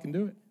in public and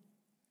do it.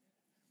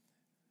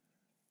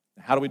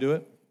 How do we do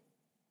it?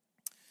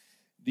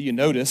 Do you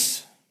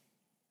notice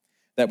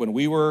that when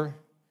we were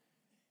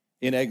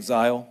in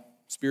exile,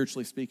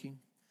 spiritually speaking,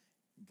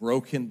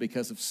 broken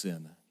because of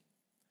sin,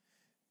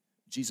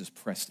 Jesus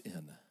pressed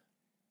in.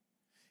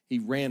 He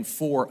ran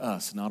for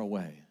us, not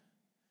away.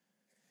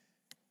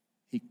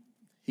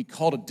 He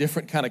called a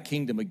different kind of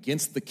kingdom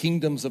against the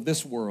kingdoms of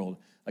this world,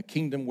 a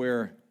kingdom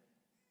where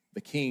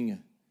the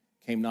king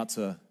came not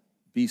to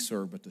be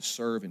served, but to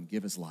serve and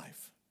give his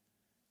life.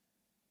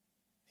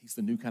 He's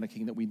the new kind of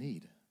king that we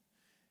need.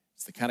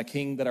 It's the kind of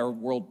king that our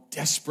world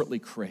desperately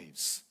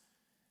craves.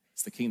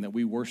 It's the king that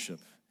we worship.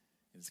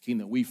 It's the king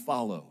that we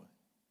follow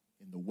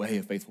in the way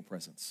of faithful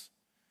presence.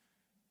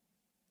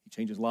 He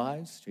changes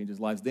lives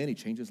then, he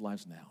changes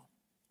lives now.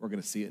 We're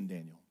going to see it in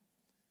Daniel.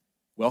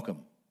 Welcome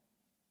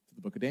to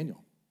the book of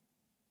Daniel.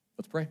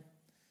 Let's pray.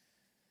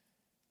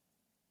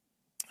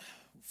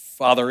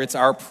 Father, it's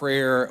our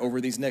prayer over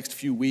these next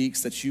few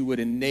weeks that you would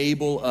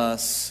enable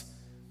us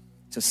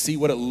to see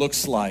what it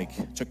looks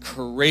like to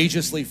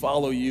courageously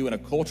follow you in a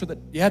culture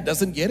that,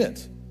 doesn't get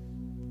it.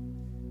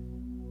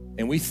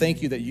 And we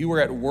thank you that you are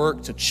at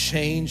work to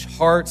change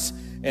hearts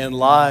and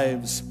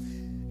lives.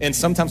 And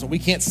sometimes when we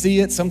can't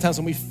see it, sometimes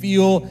when we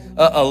feel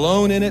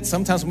alone in it,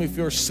 sometimes when we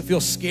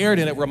feel scared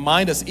in it,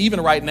 remind us even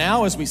right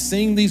now as we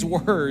sing these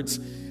words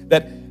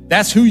that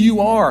that's who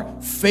you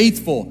are,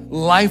 faithful,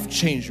 life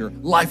changer,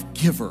 life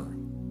giver.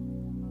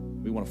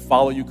 We want to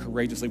follow you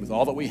courageously with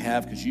all that we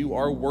have because you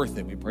are worth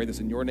it. We pray this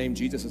in your name.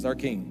 Jesus is our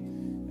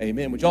King.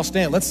 Amen. Would y'all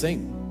stand? Let's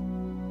sing.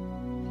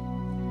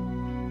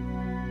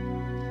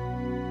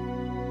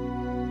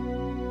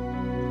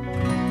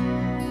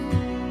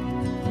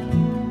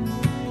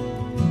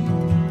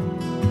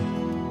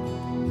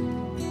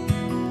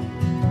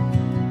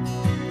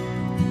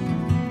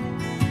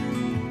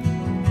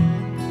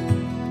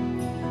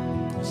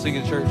 Sing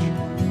it, church.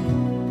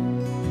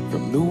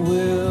 From the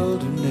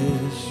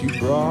wilderness, you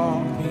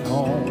brought me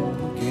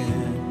home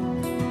again.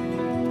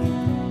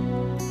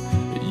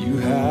 You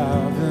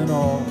have and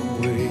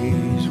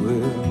always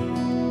will.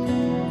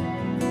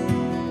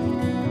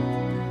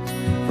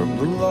 From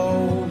the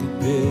lowly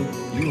pit,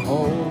 you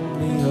hold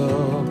me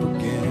up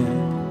again.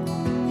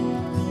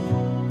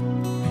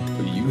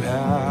 You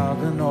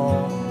have and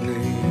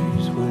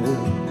always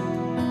will.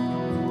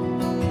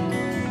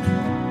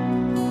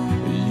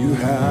 You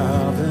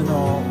have and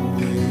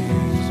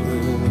always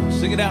will.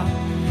 Sing it out.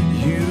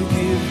 You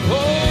give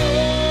hope.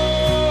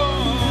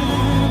 You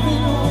have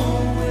and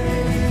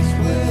always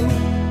will.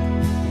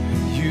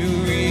 You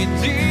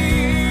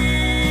redeem.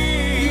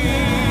 You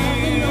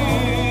have and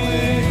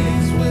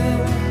always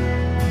will.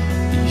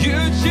 You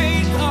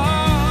change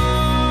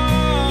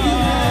hearts. You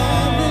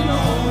have and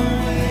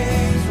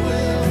always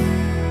will.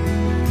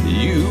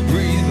 You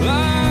breathe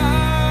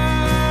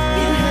life.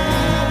 You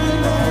have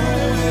and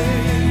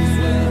always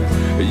will.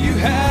 You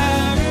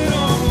have and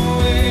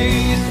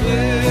always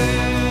will.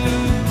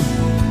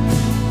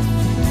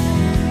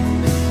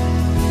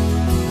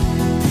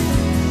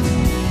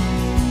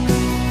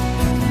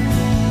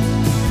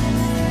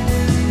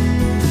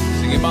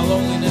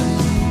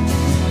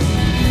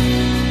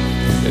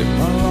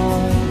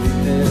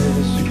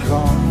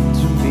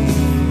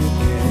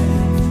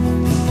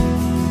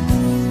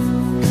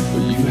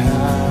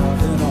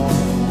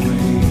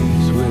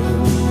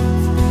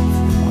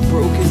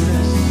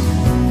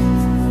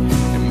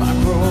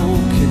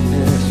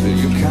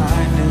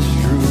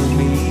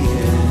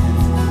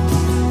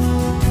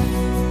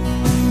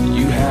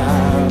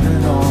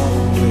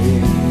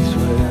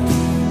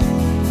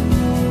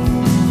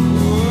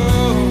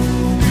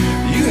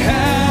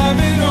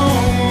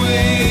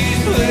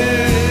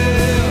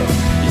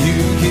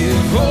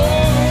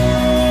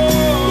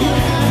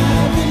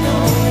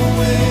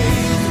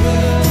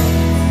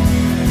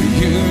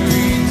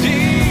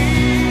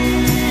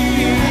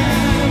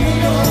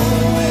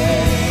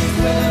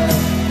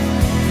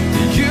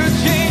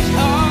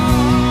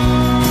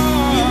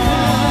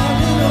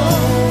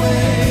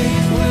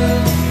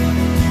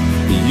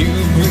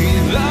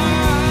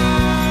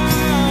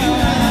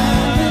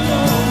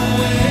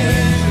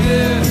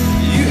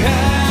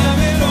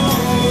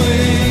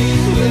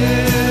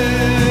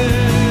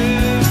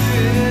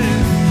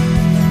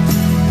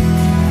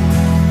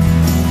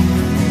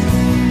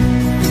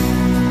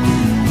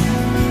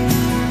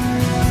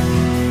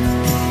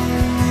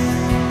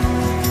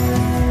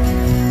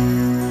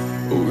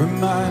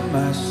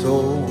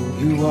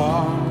 You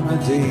are my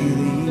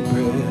daily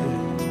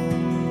bread.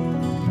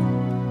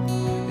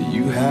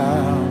 You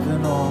have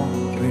and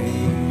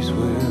always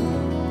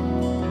will.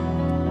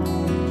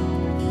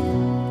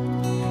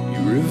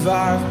 You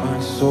revive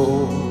my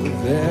soul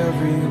with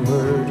every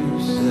word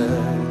you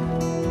said.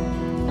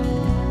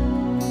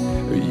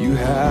 You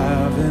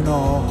have and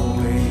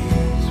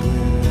always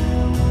will.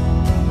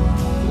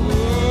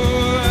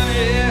 Oh,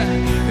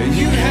 yeah.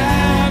 You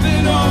have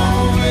and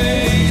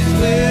always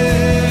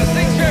will.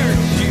 Sing,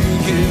 church. You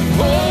give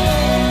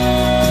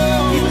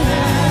hope. You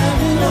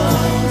have and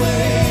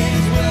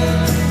always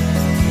will.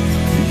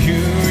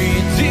 You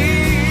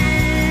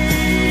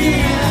redeem. You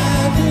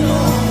have and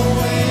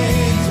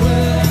always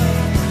will.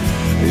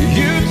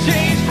 You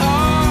change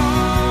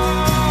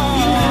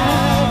hearts. You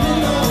have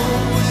and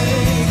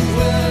always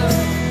will.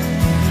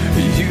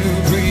 You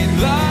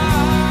breathe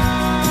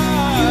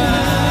life. You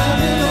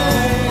have and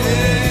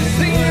always.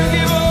 Sing, you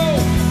give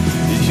hope.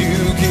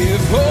 You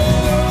give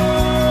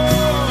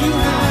hope. You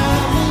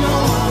have and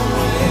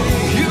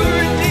always. You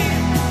redeem.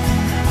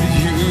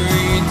 You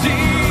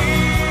redeem.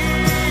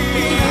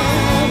 You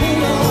have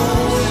and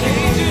always.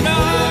 Changing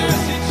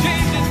hearts, you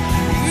change it.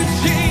 You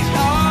change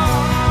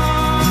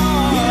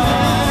hearts. You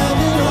have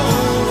and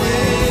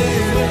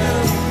always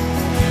will.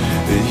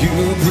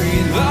 You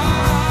breathe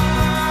life.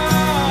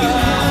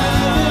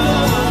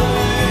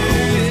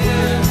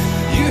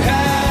 You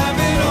have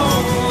it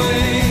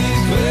always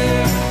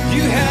will.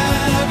 You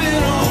have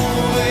it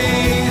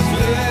always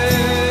will.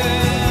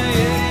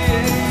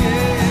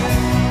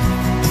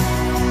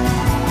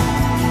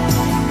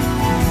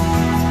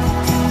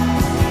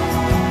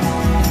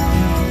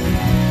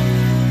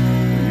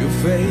 Your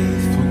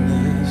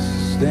faithfulness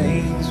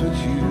sustains what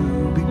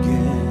you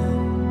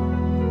begin.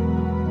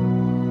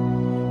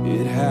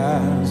 It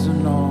has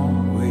and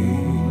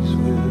always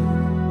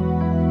will.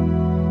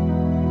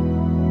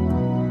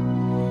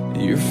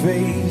 Your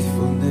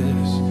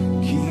faithfulness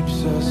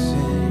keeps us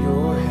in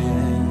your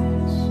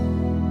hands.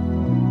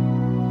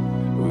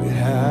 It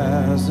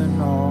has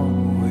and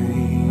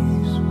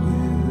always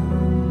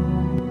will.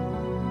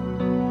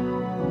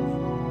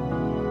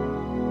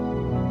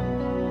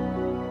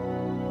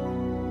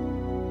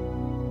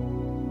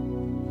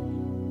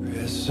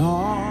 Press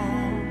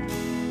on,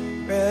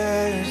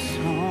 press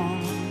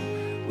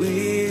on.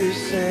 We're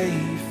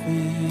safe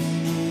in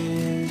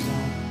His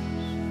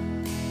arms.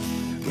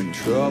 When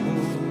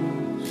troubles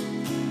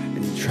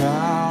and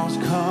trials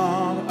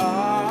come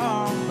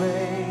our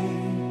way,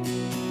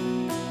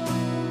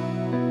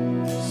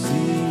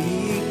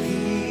 seek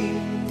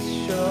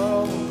peace,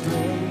 show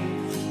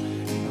grace,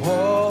 and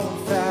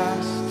hold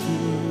fast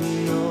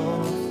to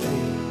your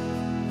faith.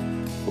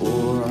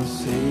 For our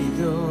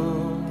Savior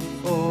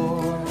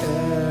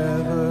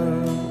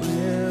forever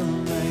will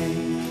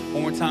reign.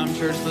 One more time,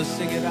 church, let's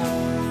sing it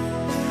out.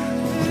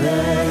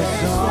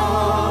 Press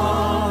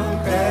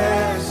on,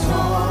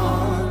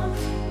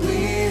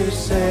 we're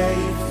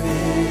safe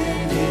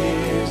in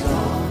His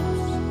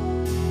arms.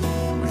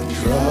 When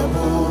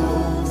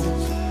troubles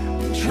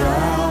and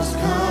trials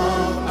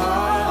come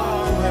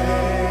our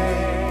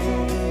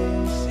way,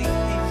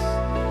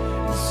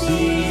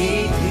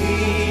 seek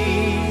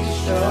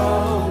peace,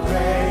 show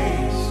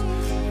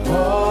grace,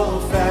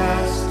 hold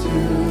fast to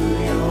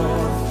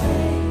your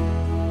faith.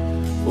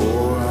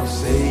 For our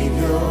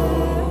Savior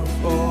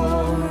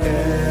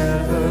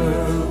forever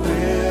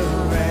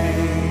will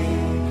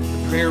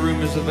reign. The prayer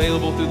room is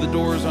available through the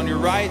doors on your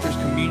right. There's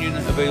communion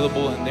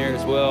available in there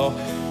as well.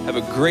 Have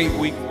a great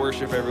week of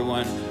worship,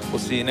 everyone. We'll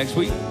see you next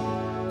week.